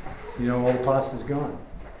all the pasta's gone.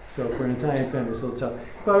 So for an Italian family, it's a little tough.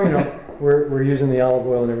 But we're using the olive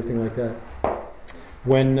oil and everything like that.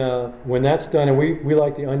 When that's done, and we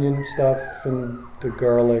like the onion stuff and the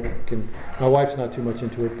garlic, and my wife's not too much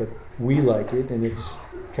into it, but we like it, and it's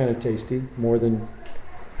kind of tasty, more than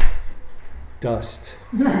dust.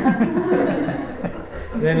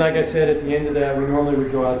 Then, like I said, at the end of that, we normally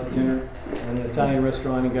would go out to dinner at an Italian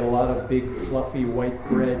restaurant and get a lot of big, fluffy white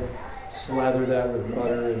bread, slather that with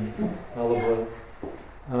butter and olive oil.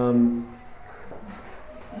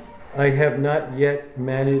 I have not yet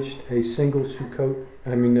managed a single Shavuot,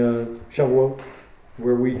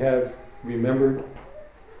 where we have remembered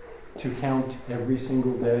to count every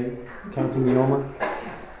single day, counting the Omer.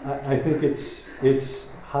 I think it's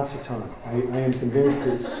Hasatan. I am convinced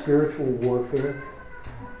it's spiritual warfare,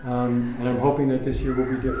 and I'm hoping that this year will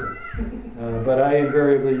be different. But I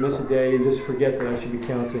invariably miss a day and just forget that I should be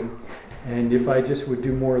counting. And if I just would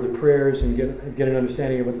do more of the prayers and get an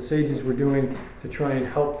understanding of what the sages were doing to try and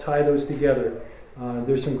help tie those together,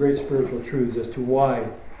 there's some great spiritual truths as to why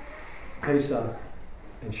Pesach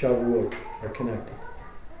and Shavuot are connected.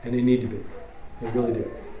 And they need to be. They really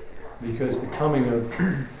do. Because the coming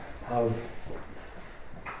of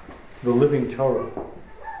the living Torah,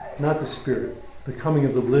 not the Spirit, the coming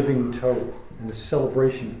of the living Torah and the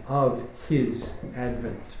celebration of His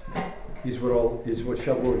Advent is what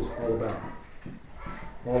Shavuot is all about.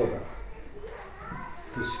 All about.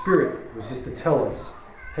 The Spirit was just to tell us,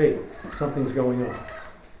 hey, something's going on.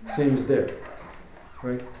 Same's there.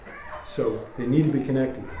 Right? So they need to be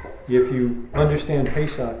connected. If you understand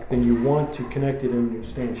Pesach, then you want to connect it and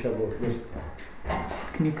understand Shavuot. Yes.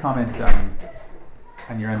 Can you comment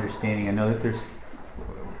on your understanding? I know that there's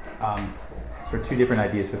sort of two different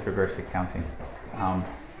ideas with regards to counting.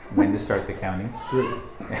 When to start the counting. Good.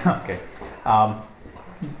 Okay. I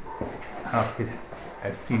don't know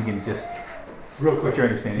if you can just Real quick. what your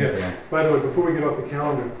understanding is. Yes. By the way, before we get off the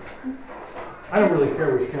calendar, I don't really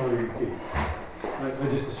care which calendar you keep. I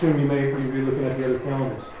just assume you may be looking at the other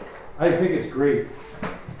calendars. I think it's great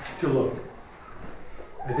to look.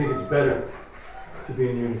 I think it's better to be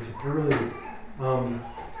in unity. I really do.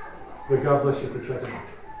 But God bless you for checking.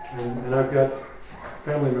 And I've got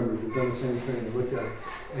family members who've done the same thing, they looked at it,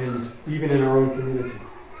 and even in our own community.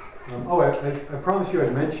 I promised you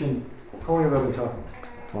I'd mention, how long have I been talking?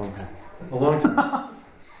 Long time. A long time. All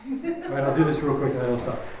right, I'll do this real quick and then I'll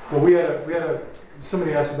stop. Well, we had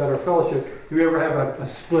somebody asked about our fellowship. Do we ever have a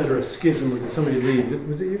split or a schism, or did somebody leave?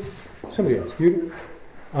 Was it you? Somebody else. You?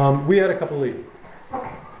 We had a couple leave.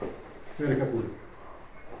 We had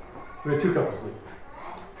two couples leave.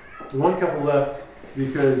 The one couple left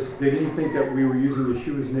because they didn't think that we were using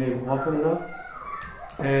Yeshua's name often enough,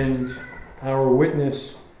 and our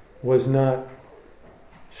witness was not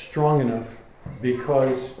strong enough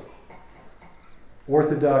because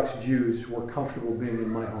Orthodox Jews were comfortable being in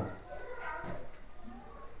my home.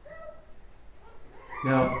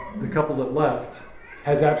 Now, the couple that left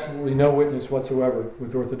has absolutely no witness whatsoever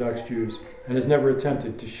with Orthodox Jews and has never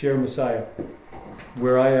attempted to share Messiah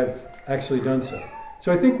where I have actually done so.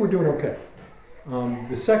 So I think we're doing okay.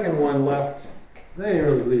 The second one left, they didn't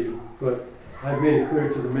really leave, but I've made it clear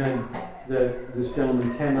to the men that this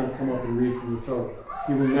gentleman cannot come up and read from the Torah.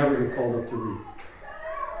 He will never get called up to read.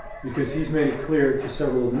 Because he's made it clear to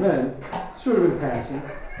several of the men, sort of in passing,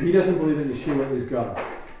 he doesn't believe that Yeshua is God.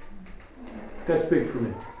 That's big for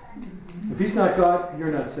me. If he's not God,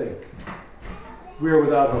 you're not saved. We are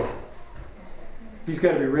without hope. He's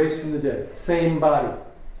got to be raised from the dead. Same body.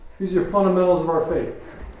 These are fundamentals of our faith.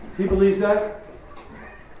 If he believes that,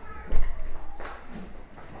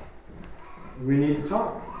 we need to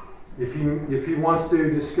talk. If he wants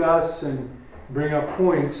to discuss and bring up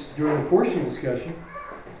points during the portion discussion,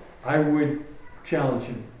 I would challenge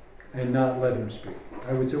him and not let him speak.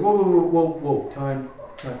 I would say, whoa, time.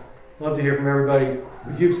 Love to hear from everybody,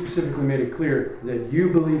 but you've specifically made it clear that you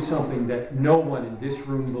believe something that no one in this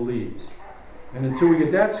room believes. And until we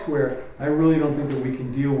get that square, I really don't think that we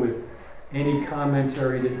can deal with any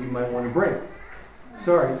commentary that you might want to bring.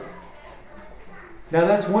 Sorry. Now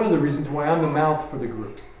that's one of the reasons why I'm the mouth for the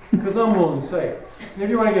group, because I'm willing to say it. And if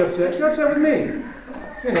you want to get upset, get upset with me.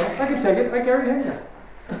 You know, I can take it. I carry him now.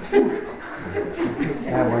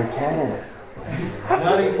 Yeah, we're in Canada.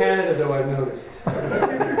 Not in Canada, though, I've noticed. Sorry about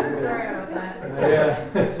that. Yeah,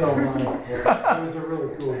 so he was a really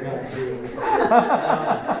cool guy.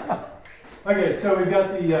 Okay, so we've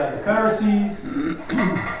got the Pharisees,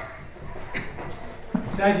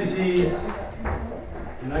 Sadducees,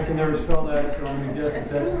 and I can never spell that, so I'm going to guess that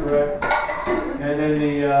that's correct. And then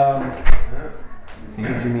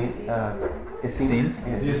Did you mean Essenes?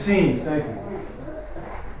 the Essenes, thank you.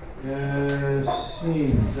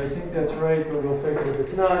 Essenes, I think that's right, but we'll fake it if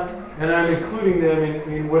it's not. And I'm including them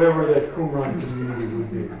in whatever that Qumran community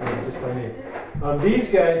would be, just by name.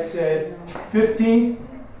 These guys said 15th,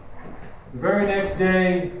 the very next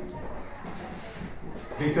day,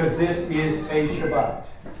 because this is a Shabbat.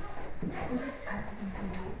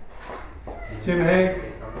 Tim Haig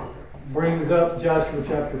brings up Joshua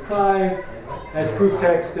chapter 5 as proof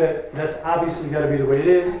text that that's obviously got to be the way it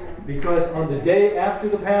is, because on the day after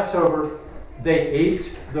the Passover, they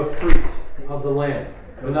ate the fruit of the land.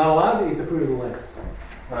 They're not allowed to eat the fruit of the land.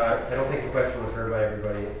 I don't think the question was heard by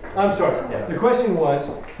everybody. I'm sorry. Yeah. The question was,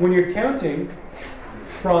 when you're counting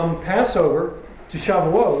from Passover to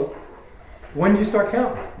Shavuot, when do you start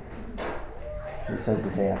counting? It says the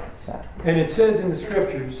day after the Sabbath. And it says in the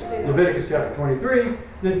scriptures, Leviticus chapter 23,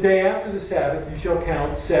 the day after the Sabbath you shall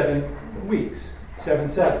count 7 weeks, 7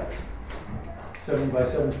 Sabbaths. 7 by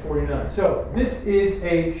 7 is 49. So this is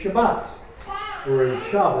a Shabbat, or a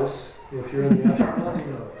Shabbos, if you're in the Ashkenazi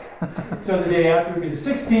mode. So the day after would be the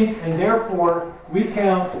 16th, and therefore we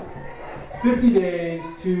count 50 days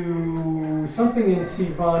to something in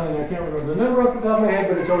Sivan, and I can't remember the number off the top of my head,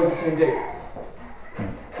 but it's always the same date.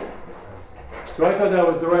 So I thought that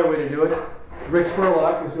was the right way to do it. Rick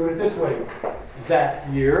Spurlock was doing it this way that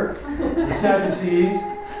year. The Sadducees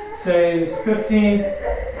says 15th,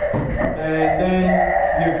 and then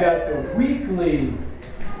you've got the weekly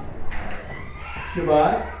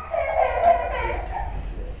Shabbat.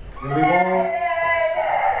 And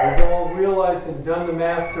we've all realized and done the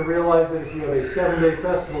math to realize that if you have a 7-day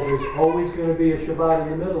festival, there's always going to be a Shabbat in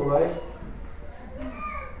the middle, right?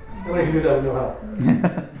 Nobody can do that with no help.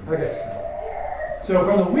 Okay. So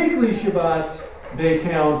from the weekly Shabbat, they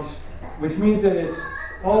count, which means that it's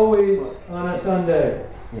always on a Sunday.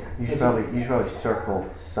 Yeah, you should probably circle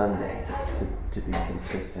Sunday to be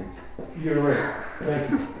consistent. You're right.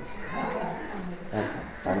 Thank you.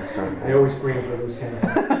 I'm circle. I always bring for those kind of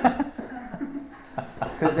things.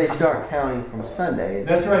 Because they start counting from Sunday.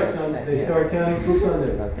 That's right, son. They start counting from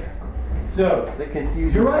Sunday. Okay. So, It's a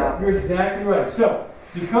confusing you're right. topic. You're exactly right. So,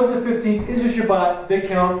 because the 15th is a Shabbat, they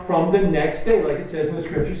count from the next day, like it says in the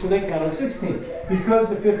scripture, so they count on the 16th. Because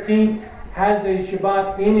the 15th has a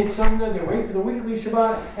Shabbat in its Sunday, they wait to the weekly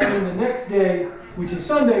Shabbat, and then the next day, which is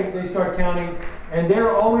Sunday, they start counting, and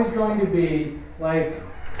they're always going to be like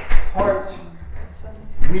part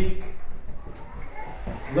week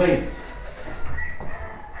late.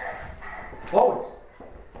 Always.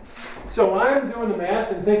 So I'm doing the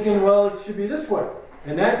math and thinking, well, it should be this way.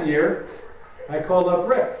 And that year, I called up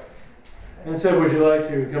Rick and said, would you like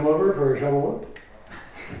to come over for a Shavuot?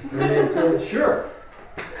 And he said, sure.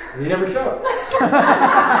 And he never showed.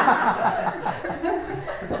 I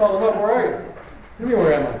called him up, where are you? What do you mean,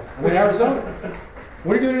 where am I? I'm in Arizona.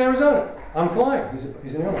 What are you doing in Arizona? I'm flying.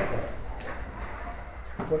 He's an airline pilot.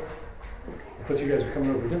 What? I thought you guys were coming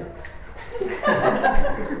over for dinner. I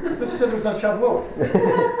thought you said it was on Shavuot.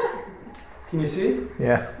 Can you see?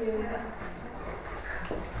 Yeah.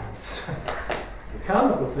 The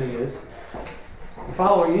comical thing is, the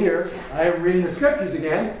following year, I am reading the scriptures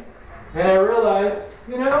again, and I realized,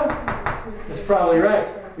 that's probably right.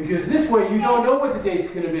 Because this way, you don't know what the date's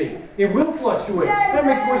going to be. It will fluctuate. That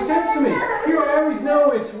makes more sense to me. Here, I always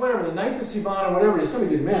know it's whatever, the 9th of Sivan or whatever it is.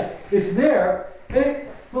 Somebody did math. It's there. And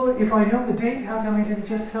well, if I know the date, how come he didn't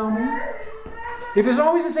just tell me? If it's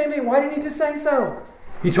always the same date, why didn't he just say so?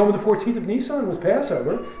 He told me the 14th of Nisan was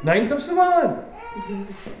Passover, 9th of Sivan.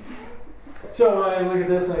 So I look at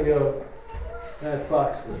this and I go, that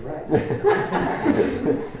fox was right.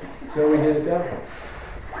 So we did it that way.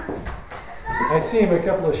 I see him a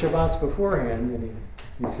couple of Shabbats beforehand, and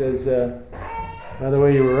he says, by the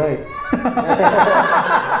way, you were right. I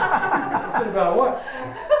said, about what?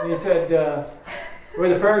 And he said, where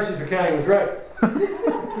the Pharisees were counting was right.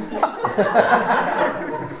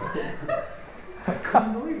 I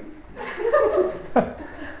couldn't believe it.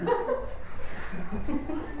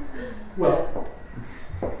 Well,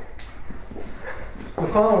 the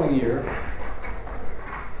following year,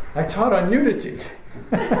 I taught on nudity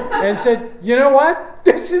and said, you know what?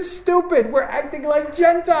 This is stupid. We're acting like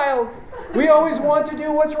Gentiles. We always want to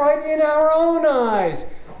do what's right in our own eyes.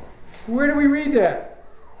 Where do we read that?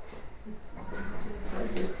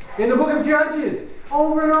 In the book of Judges.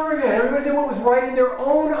 Over and over again. Everybody did what was right in their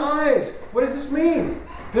own eyes. What does this mean?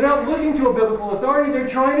 They're not looking to a biblical authority. They're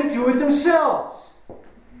trying to do it themselves.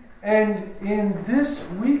 And in this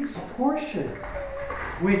week's portion,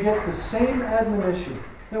 we get the same admonition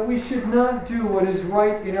that we should not do what is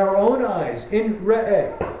right in our own eyes. In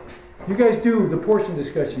Re'eh. You guys do the portion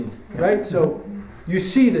discussion, right? So you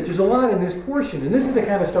see that there's a lot in this portion. And this is the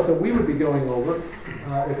kind of stuff that we would be going over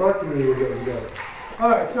if our community were getting together. All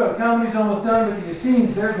right, so comedy's almost done, but the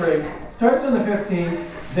scenes, they're great. Starts on the 15th.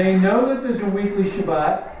 They know that there's a weekly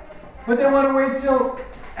Shabbat, but they want to wait till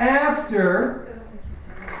after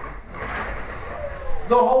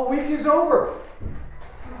the whole week is over.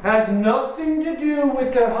 Has nothing to do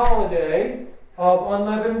with the holiday of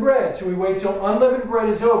unleavened bread. So we wait till unleavened bread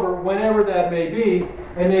is over, whenever that may be,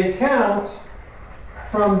 and they count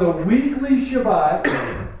from the weekly Shabbat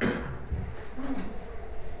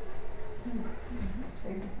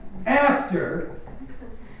after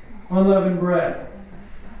unleavened bread.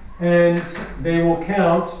 And they will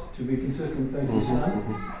count, to be consistent, thank you,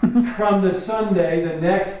 son, from the Sunday, the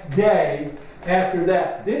next day after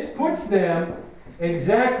that. This puts them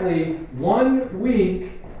exactly 1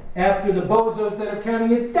 week after the bozos that are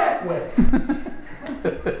counting it that way.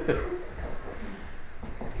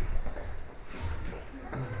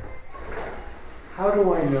 How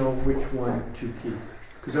do I know which one to keep?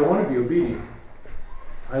 Because I want to be obedient.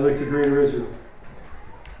 I look to Greater Israel.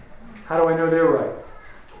 How do I know they're right?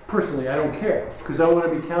 Personally, I don't care, because I want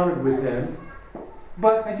to be counted with them.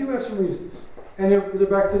 But I do have some reasons. And they're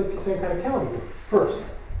back to the same kind of calendar. First,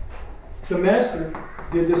 the master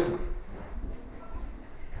did this one.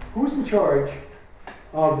 Who's in charge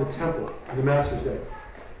of the temple, the master's day?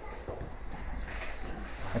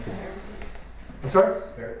 I'm sorry?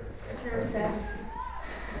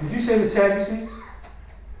 Did you say the Sadducees?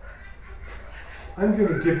 I'm going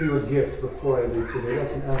to give you a gift before I leave today.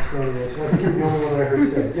 That's an outstanding answer. I think you're the only one that I heard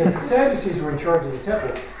say. Yes, the Sadducees were in charge of the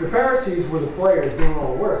temple. The Pharisees were the players doing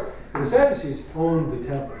all the work. The Sadducees owned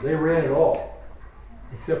the temple. They ran it all.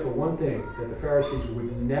 Except for one thing, that the Pharisees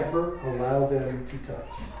would never allow them to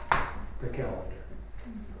touch: the calendar.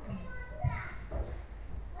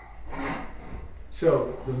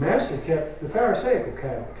 So the master kept the Pharisaical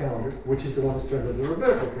calendar, which is the one that's turned into the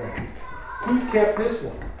rabbinical calendar. He kept this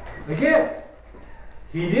one. Again,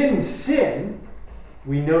 he didn't sin.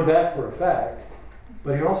 We know that for a fact.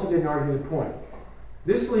 But he also didn't argue the point.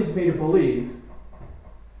 This leads me to believe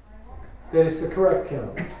that it's the correct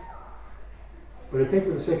calendar. But I think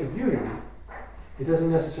for the sake of unity, it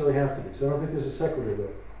doesn't necessarily have to be. So I don't think there's a sequitur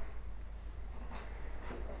there.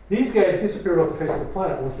 These guys disappeared off the face of the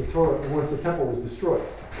planet once the temple was destroyed.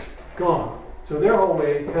 Gone. So their whole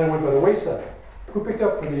way kind of went by the wayside. Who picked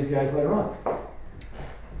up from these guys later on?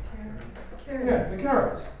 Yeah, the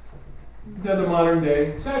Karaites. They're the modern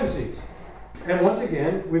day Sadducees. And once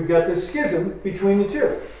again, we've got this schism between the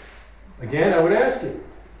two. Again, I would ask you,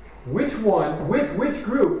 which one, with which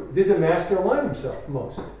group did the master align himself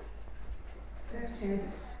most?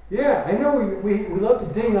 Yeah, I know we love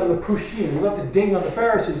to ding on the Prushim, we love to ding on the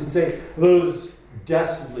Pharisees and say, those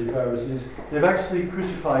dastardly Pharisees, they've actually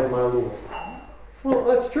crucified my Lord. Well,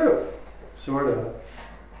 that's true, sort of.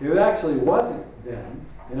 It actually wasn't them,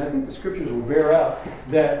 and I think the scriptures will bear out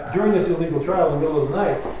that during this illegal trial in the middle of the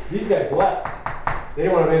night, these guys left. They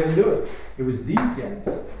didn't want to have anything to do with it. It was these guys.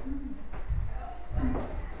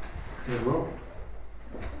 In Rome.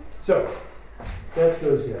 So, that's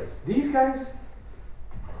those guys. These guys,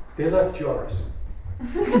 they left jars.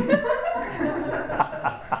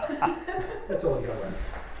 That's all I got right.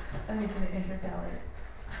 I need to intercalate.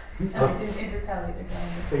 I didn't intercalate the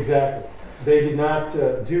calendar. Exactly. They did not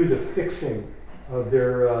do the fixing of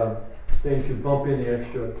their thing to bump in the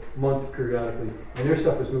extra month periodically. And their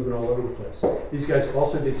stuff was moving all over the place. These guys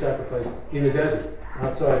also did sacrifice in the desert,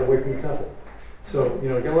 outside, away from the temple. So, you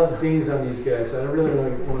know, I got a lot of dings on these guys. I really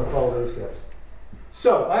don't want to follow those guys.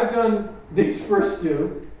 So, I've done these first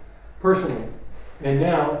two personally. And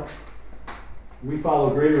now, we follow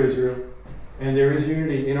Greater Israel, and there is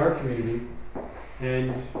unity in our community.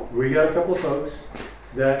 And we got a couple of folks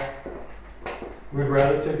that would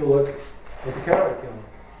rather take a look at the Karaite calendar.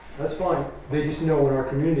 That's fine. They just know when our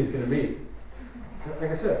community is going to meet.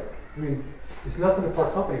 Like I said, I mean, it's nothing to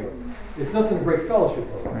part company with. It's nothing to break fellowship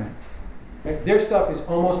over. Right. Right? Their stuff is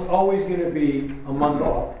almost always going to be a month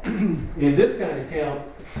off. In this kind of count,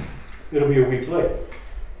 it'll be a week late.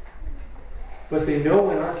 But they know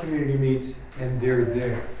when our community meets, and they're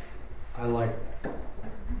there. I like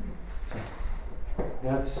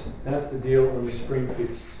that. So that's the deal on the spring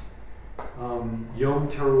feast. Yom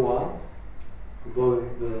Teruah, we blow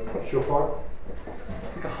the shofar.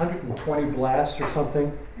 I think 120 blasts or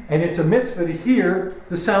something. And it's a mitzvah to hear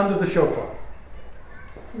the sound of the shofar.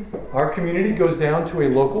 Our community goes down to a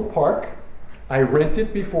local park. I rent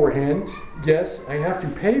it beforehand. Yes, I have to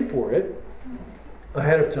pay for it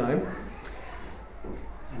ahead of time.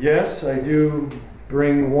 Yes, I do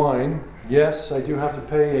bring wine. Yes, I do have to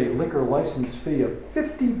pay a liquor license fee of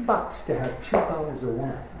 $50 to have 2 bottles of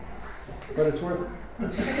wine. But it's worth it.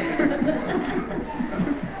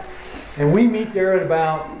 And we meet there at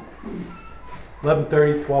about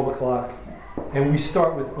 11:30, 12 o'clock. And we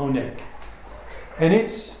start with oneg. And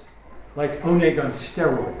it's like oneg on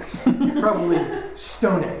steroids. Probably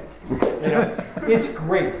stone egg. You know, it's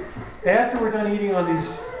great. After we're done eating on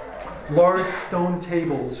these large stone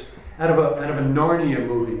tables out of a Narnia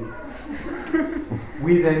movie,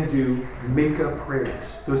 we then do Mincha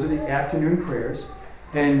prayers. Those are the afternoon prayers.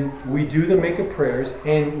 And we do the Mincha prayers,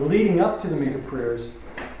 and leading up to the Mincha prayers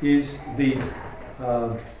is the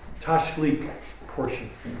Tashlik portion.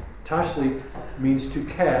 Tashlik means to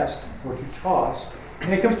cast or to toss,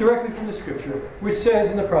 and it comes directly from the scripture, which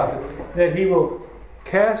says in the prophet that he will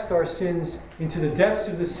cast our sins into the depths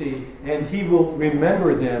of the sea, and he will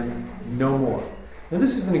remember them no more. Now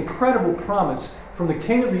this is an incredible promise from the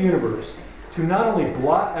King of the universe to not only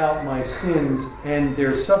blot out my sins and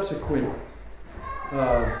their subsequent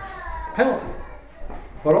penalty,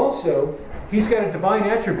 but also he's got a divine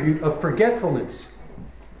attribute of forgetfulness.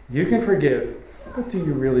 You can forgive, but do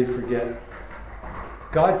you really forget?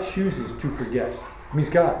 God chooses to forget. It means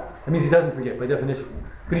God. That means he doesn't forget by definition.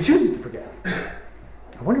 But he chooses to forget.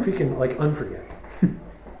 I wonder if he can, like, unforget.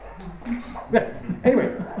 Yeah.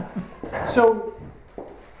 Anyway, so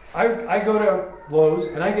I go to Lowe's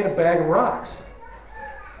and I get a bag of rocks.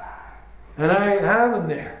 And I have them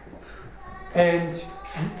there. And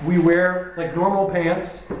we wear, like, normal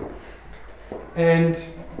pants. And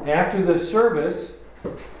after the service,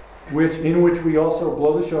 in which we also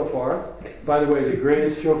blow the shofar. By the way, the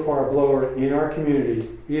greatest shofar blower in our community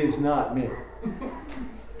is not me.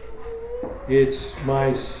 It's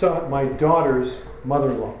my daughter's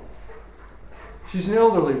mother-in-law. She's an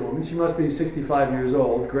elderly woman. She must be 65 years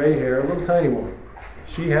old, gray hair, a little tiny woman.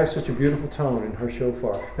 She has such a beautiful tone in her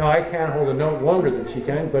shofar. Now, I can't hold a note longer than she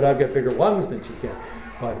can, but I've got bigger lungs than she can.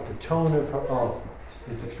 But the tone of her,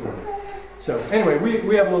 it's extraordinary. So anyway,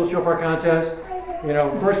 we have a little shofar contest. You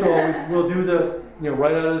know, first of all, we'll do the,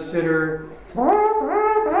 right out of the sitter.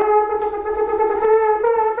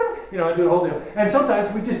 I do the whole deal. And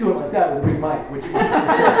sometimes we just do it like that with a big mic, which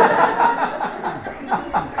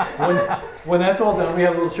when that's all done, we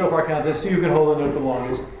have a little shofar contest, so you can hold a note the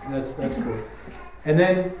longest. That's cool. And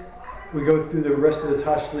then we go through the rest of the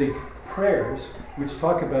Tashlik prayers, which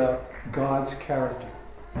talk about God's character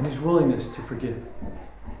and His willingness to forgive.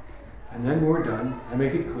 And then we're done. I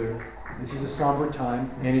make it clear. This is a somber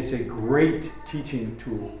time, and it's a great teaching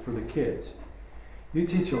tool for the kids. You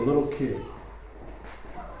teach a little kid,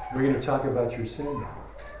 we're going to talk about your sin now.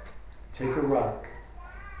 Take a rock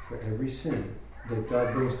for every sin that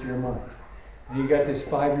God brings to your mind. And you got this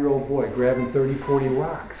 5-year-old boy grabbing 30, 40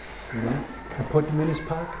 rocks, and putting them in his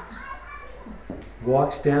pockets.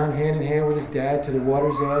 Walks down hand in hand with his dad to the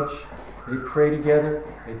water's edge. They pray together.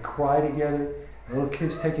 They cry together. The little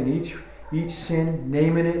kid's taking each sin,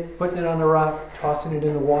 naming it, putting it on the rock, tossing it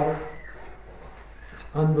in the water. It's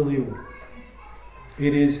unbelievable.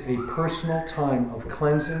 It is a personal time of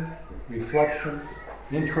cleansing, reflection,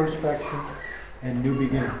 introspection, and new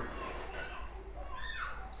beginning.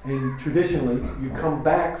 And traditionally, you come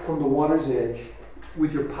back from the water's edge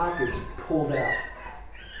with your pockets pulled out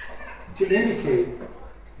to indicate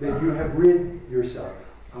that you have rid yourself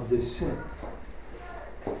of this sin.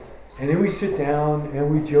 And then we sit down and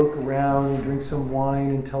we joke around and drink some wine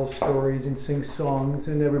and tell stories and sing songs,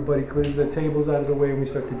 and everybody clears the tables out of the way and we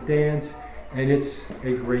start to dance, and it's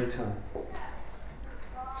a great time.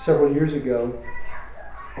 Several years ago,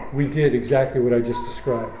 we did exactly what I just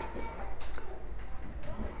described.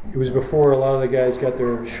 It was before a lot of the guys got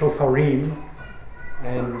their shofarim,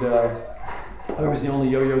 and I was the only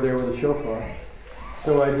yo-yo there with a shofar.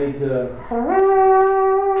 So I did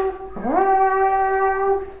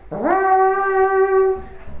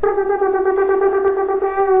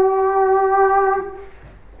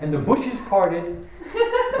and the bushes parted,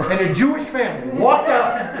 and a Jewish family walked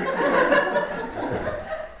out.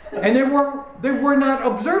 And they were not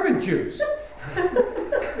observant Jews.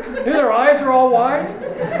 Their eyes are all wide.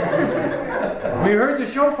 We heard the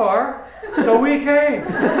shofar, so we came.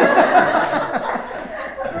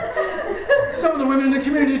 Some of the women in the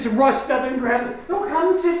community just rushed up and grabbed it. Oh,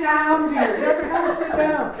 come sit down, dear. Yes, come sit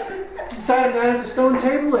down. Sat down at the stone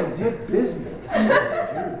table and did business.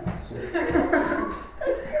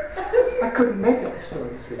 I couldn't make up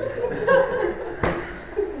stories for this.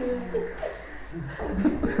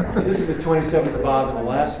 This is the 27th of Av, and the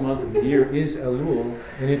last month of the year is Elul,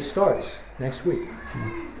 and it starts next week.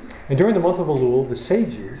 And during the month of Elul, the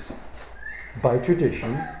sages, by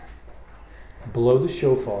tradition, blow the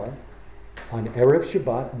shofar on Erev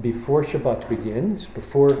Shabbat, before Shabbat begins,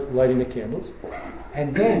 before lighting the candles,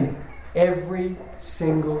 and then every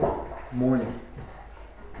single morning,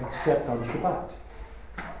 except on Shabbat.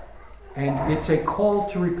 And it's a call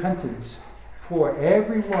to repentance for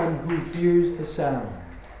everyone who hears the sound.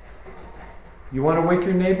 You want to wake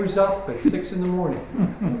your neighbors up at 6 in the morning.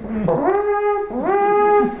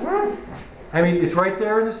 I mean, it's right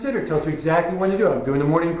there in the siddur. It tells you exactly when to do it. I'm doing the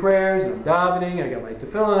morning prayers, I'm davening, I got my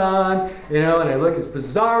tefillin on, and I look as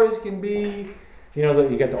bizarre as can be. You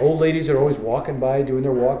got the old ladies that are always walking by, doing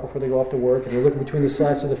their walk before they go off to work, and they're looking between the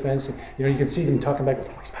slats of the fence, and you can see them talking back, oh,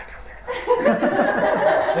 he's back out there.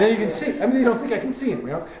 And then you can see, they don't think I can see him,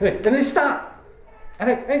 and they stop.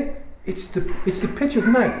 And it's the pitch of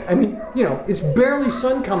night. It's barely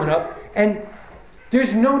sun coming up, and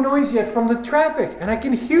there's no noise yet from the traffic, and I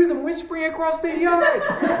can hear them whispering across the yard.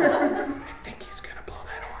 I think he's going to blow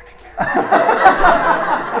that horn again.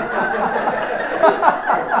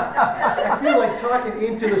 I feel like talking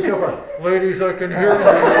into the shofar. Ladies, I can hear you.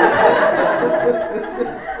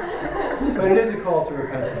 But it is a call to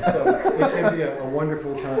repentance, so it can be a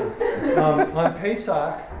wonderful time. On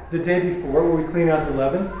Pesach, the day before, where we clean out the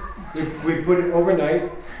leaven, we put it overnight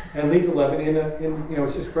and leave the leaven in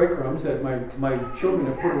it's just breadcrumbs that my children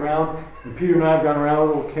have put around. And Peter and I have gone around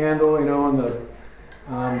with a little candle, on the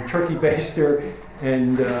turkey baster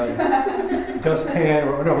and dustpan,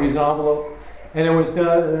 we use an envelope. And then when it's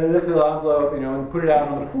done, lift the envelope, and put it out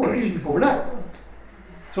on the porch overnight.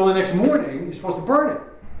 So the next morning, you're supposed to burn it.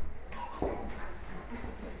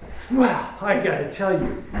 Well, I gotta tell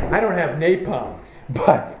you, I don't have napalm,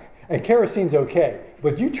 and kerosene's okay.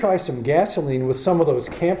 But you try some gasoline with some of those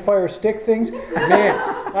campfire stick things, man,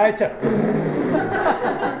 I tell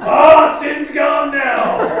sin's gone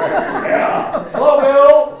now. Yeah. Hello,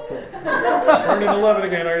 Bill. Burning the leaven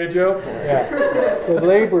again, are you, Joe? Yeah. The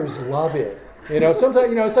laborers love it.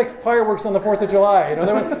 Sometimes, it's like fireworks on the 4th of July.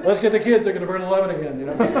 Let's get the kids, they're going to burn the leaven again,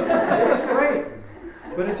 It's great.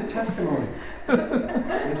 But it's a testimony.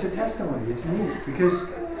 It's a testimony. It's neat. Because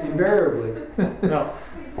invariably,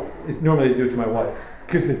 normally I do it to my wife.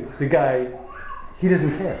 Because the guy, he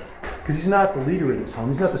doesn't care. Because he's not the leader in his home.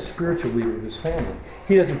 He's not the spiritual leader of his family.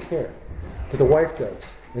 He doesn't care. But the wife does.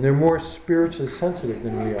 And they're more spiritually sensitive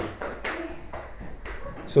than we are.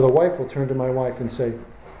 So the wife will turn to my wife and say,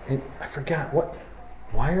 "Hey, I forgot,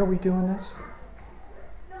 why are we doing this?"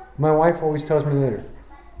 My wife always tells me later,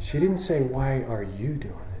 she didn't say, "Why are you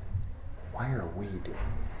doing it?" Why are we doing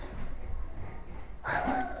this? I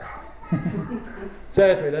like that.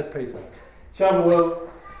 So that's Pesach. Shavuot.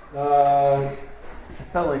 I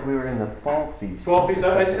felt like we were in the fall feast. Fall feast.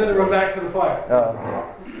 I just had to run back for the fire. Oh,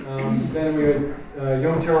 Then we had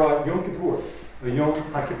Yom Kippur, Yom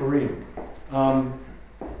HaKippurim.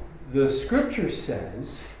 The scripture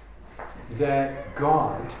says that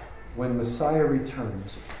God, when Messiah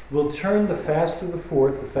returns, will turn the fast of the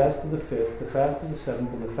 4th, the fast of the 5th, the fast of the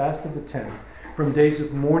 7th, and the fast of the 10th from days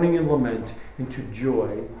of mourning and lament into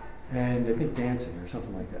joy and I think dancing or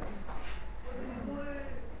something like that.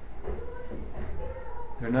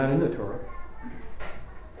 They're not in the Torah.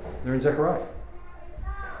 They're in Zechariah.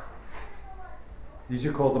 These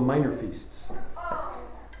are called the minor feasts,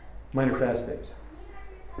 minor fast days.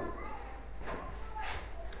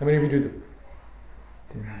 How many of you do them?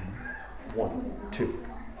 1, 2.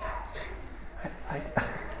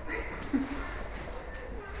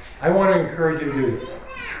 I want to encourage you to do it.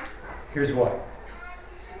 Here's why.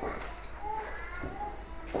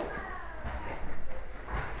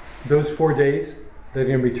 Those 4 days that are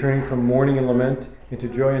going to be turning from mourning and lament into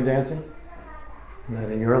joy and dancing, not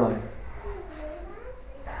in your life.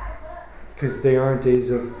 Because they aren't days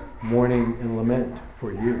of mourning and lament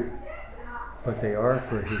for you, but they are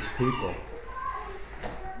for His people.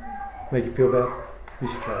 Make you feel bad? You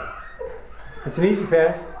should try it. It's an easy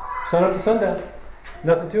fast. Sun up to sundown.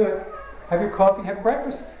 Nothing to it. Have your coffee, have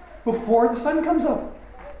breakfast before the sun comes up.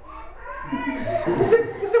 It's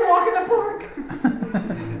a walk in the park.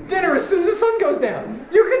 Dinner as soon as the sun goes down.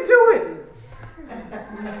 You can do it.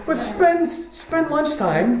 But spend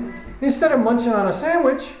lunchtime, instead of munching on a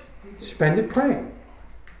sandwich, spend it praying.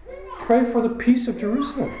 Pray for the peace of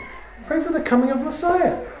Jerusalem. Pray for the coming of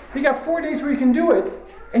Messiah. You got 4 days where you can do it,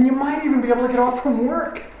 and you might even be able to get off from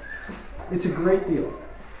work. It's a great deal.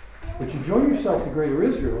 But you join yourself to Greater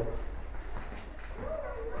Israel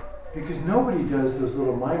because nobody does those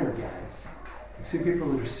little minor guys. You see people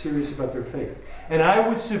that are serious about their faith. And I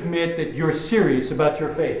would submit that you're serious about your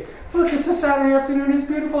faith. Look, it's a Saturday afternoon, it's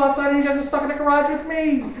beautiful outside, and you guys are stuck in the garage with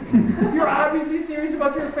me. You're obviously serious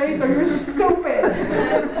about your faith, or you're stupid.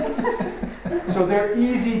 So they're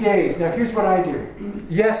easy days. Now here's what I do.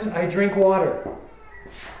 Yes, I drink water.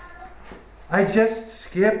 I just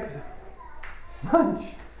skip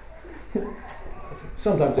lunch.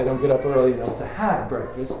 Sometimes I don't get up early enough to have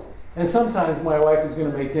breakfast. And sometimes my wife is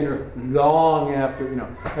going to make dinner long after,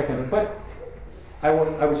 that kind of. But I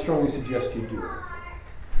would strongly suggest you do it.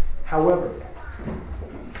 However,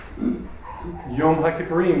 Yom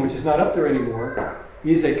HaKippurim, which is not up there anymore,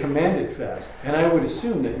 is a commanded fast. And I would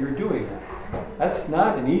assume that you're doing that. That's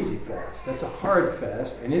not an easy fast. That's a hard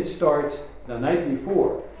fast. And it starts the night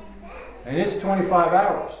before. And it's 25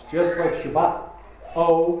 hours, just like Shabbat.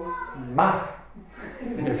 Oh my.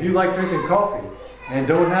 And if you like drinking coffee and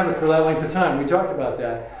don't have it for that length of time, we talked about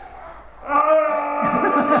that.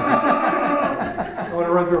 I want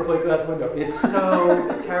to run through a plate glass window. It's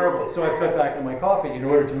so terrible. So I've cut back on my coffee in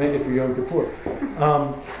order to make it through Yom Kippur.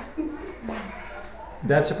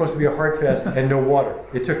 That's supposed to be a hard fast and no water.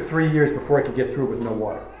 It took 3 years before I could get through it with no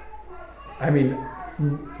water. I mean,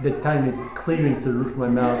 the time is cleaving to the roof of my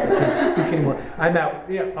mouth. I can't speak anymore. I'm out.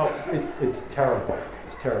 It's terrible.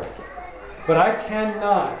 It's terrible. But I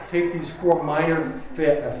cannot take these 4 minor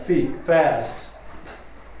fasts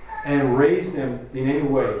and raise them in any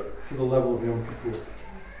way to the level of Yom Kippur.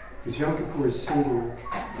 Because Yom Kippur is singular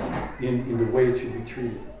in the way it should be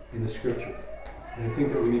treated in the scripture. And I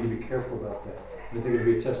think that we need to be careful about that. And I think it would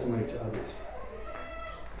be a testimony to others.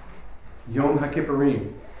 Yom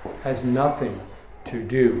HaKippurim has nothing to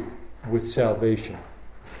do with salvation.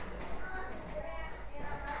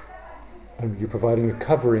 You're providing a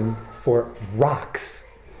covering for rocks.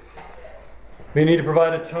 We need to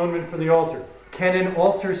provide atonement for the altar. Can an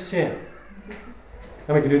altar sin?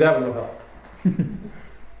 And we can do that with no help.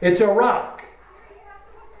 It's a rock.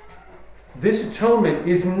 This atonement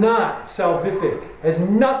is not salvific. Has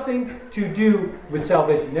nothing to do with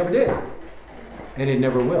salvation. It never did. And it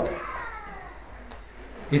never will.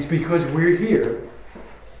 It's because we're here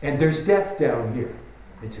and there's death down here.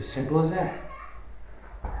 It's as simple as that.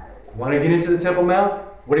 Want to get into the Temple Mount?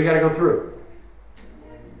 What do you got to go through?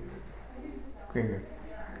 Gregor.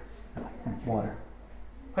 Water.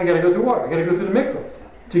 I got to go through water. I got to go through the mikveh.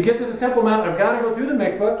 To get to the Temple Mount, I've got to go through the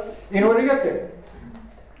mikveh in order to get there.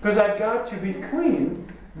 Because I've got to be clean,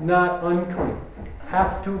 not unclean.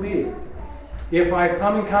 Have to be. if I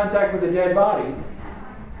come in contact with a dead body,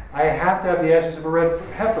 I have to have the ashes of a red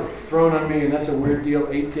heifer thrown on me, and that's a weird deal,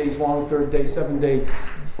 8 days long, 3rd day, 7-day,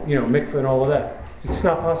 mikveh and all of that. It's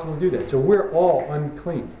not possible to do that. So we're all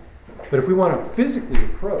unclean. But if we want to physically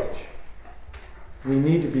approach, we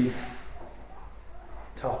need to be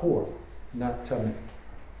tahor, not tameh.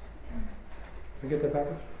 Did I get that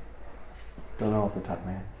backwards? Don't know off the top of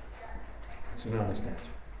my head. It's an honest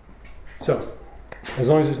answer. So, as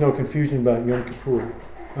long as there's no confusion about Yom Kippur.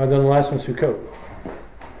 Then the last one, Sukkot.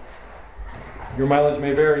 Your mileage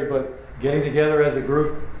may vary, but getting together as a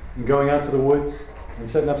group and going out to the woods and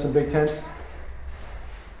setting up some big tents,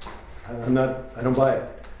 I don't buy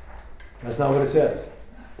it. That's not what it says.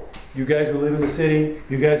 You guys who live in the city,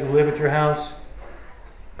 you guys who live at your house,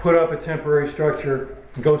 put up a temporary structure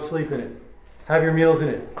and go sleep in it. Have your meals in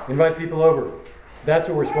it. Invite people over. That's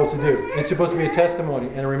what we're supposed to do. It's supposed to be a testimony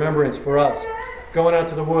and a remembrance for us. Going out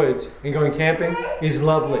to the woods and going camping is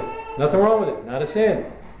lovely. Nothing wrong with it. Not a sin.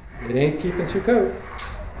 It ain't keeping Sukkot.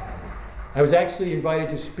 I was actually invited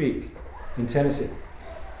to speak in Tennessee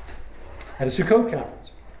at a Sukkot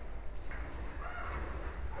conference.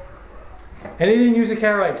 And they didn't use a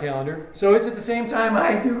Karaite calendar, so it's at the same time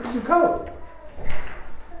I do Sukkot.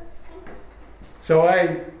 So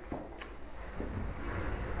I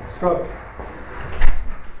struck,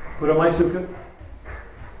 put on my sukkah,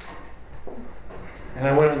 and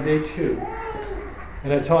I went on day 2.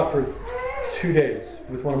 And I taught for 2 days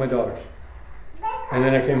with one of my daughters. And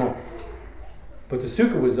then I came home. But the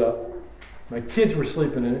sukkah was up, my kids were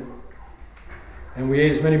sleeping in it, and we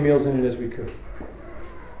ate as many meals in it as we could.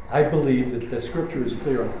 I believe that the scripture is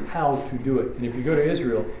clear on how to do it. And if you go to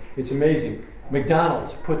Israel, it's amazing.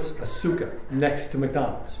 McDonald's puts a sukkah next to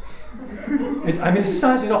McDonald's. It's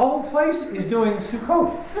astonishing. The whole place is doing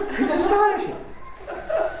Sukkot. It's astonishing.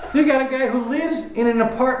 You got a guy who lives in an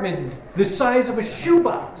apartment the size of a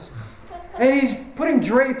shoebox, and he's putting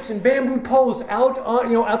drapes and bamboo poles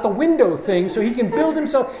out the window thing so he can build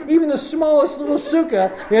himself even the smallest little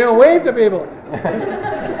sukkah. Wave to people.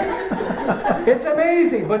 It's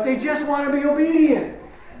amazing, but they just want to be obedient.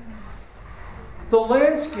 The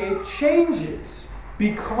landscape changes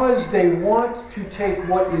because they want to take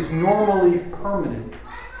what is normally permanent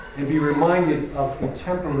and be reminded of a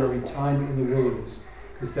temporary time in the wilderness,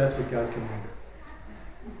 because that's what God commanded.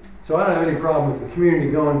 So I don't have any problem with the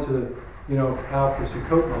community going to out for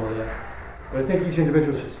Sukkot and all of that, but I think each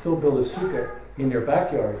individual should still build a sukkah in their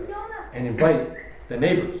backyard and invite the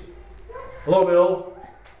neighbors. Hello, Bill.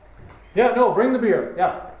 Yeah, no, bring the beer.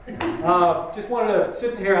 Yeah. Just wanted to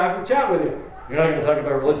sit here and have a chat with you. You're not going to talk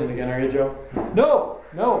about religion again, are you, Joe? No.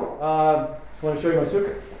 Just want to show you my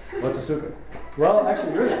sukkah. What's a sukkah? Well,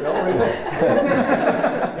 actually, really, Bill, what do you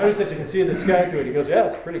think? Notice that you can see the sky through it. He goes, yeah,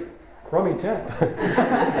 it's a pretty crummy tent.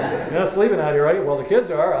 You're not sleeping out here, are you? Well, the kids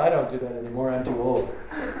are. I don't do that anymore. I'm too old.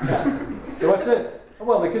 So what's this? Oh,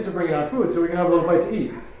 well, the kids are bringing out food so we can have a little bite to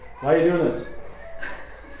eat. Why are you doing this?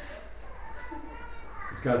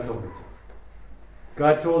 It's God told me to.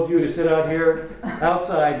 God told you to sit out here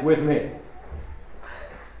outside with me.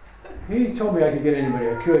 He told me I could get anybody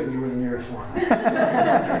I could, and you were the nearest one.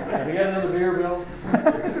 Have you got another beer, Bill?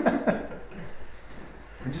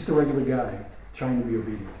 I'm just a regular guy trying to be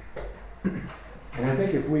obedient. And I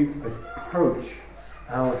think if we approach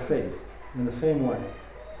our faith in the same way,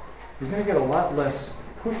 we're going to get a lot less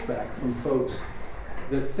pushback from folks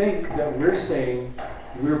that think that we're saying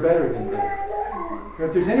we're better than them.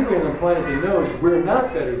 If there's anybody on the planet that knows we're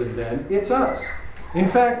not better than them, it's us. In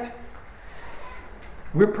fact,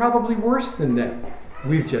 we're probably worse than them.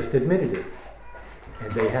 We've just admitted it.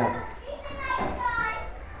 And they haven't.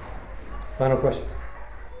 Final questions?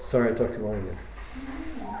 Sorry I talked too long again.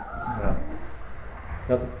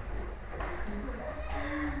 Nothing?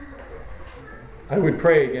 I would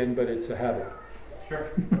pray again, but it's a habit. Sure.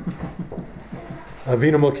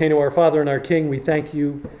 Avinu Malkeinu, our Father and our King, we thank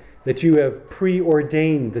you that you have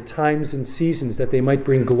preordained the times and seasons that they might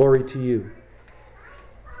bring glory to you.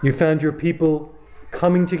 You found your people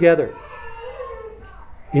coming together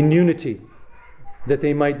in unity that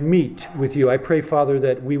they might meet with you. I pray, Father,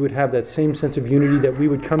 that we would have that same sense of unity, that we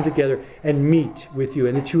would come together and meet with you,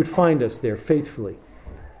 and that you would find us there faithfully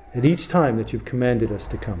at each time that you've commanded us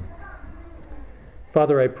to come.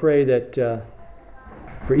 Father, I pray that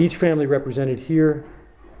for each family represented here,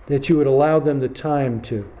 that you would allow them the time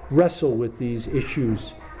to wrestle with these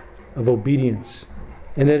issues of obedience,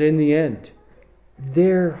 and that in the end,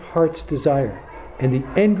 their heart's desire and the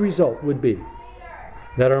end result would be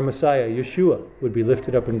that our Messiah, Yeshua, would be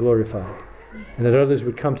lifted up and glorified, and that others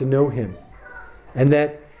would come to know him, and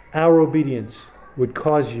that our obedience would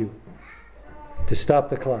cause you to stop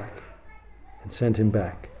the clock and sent him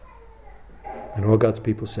back. And all God's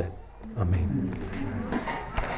people said, Amen.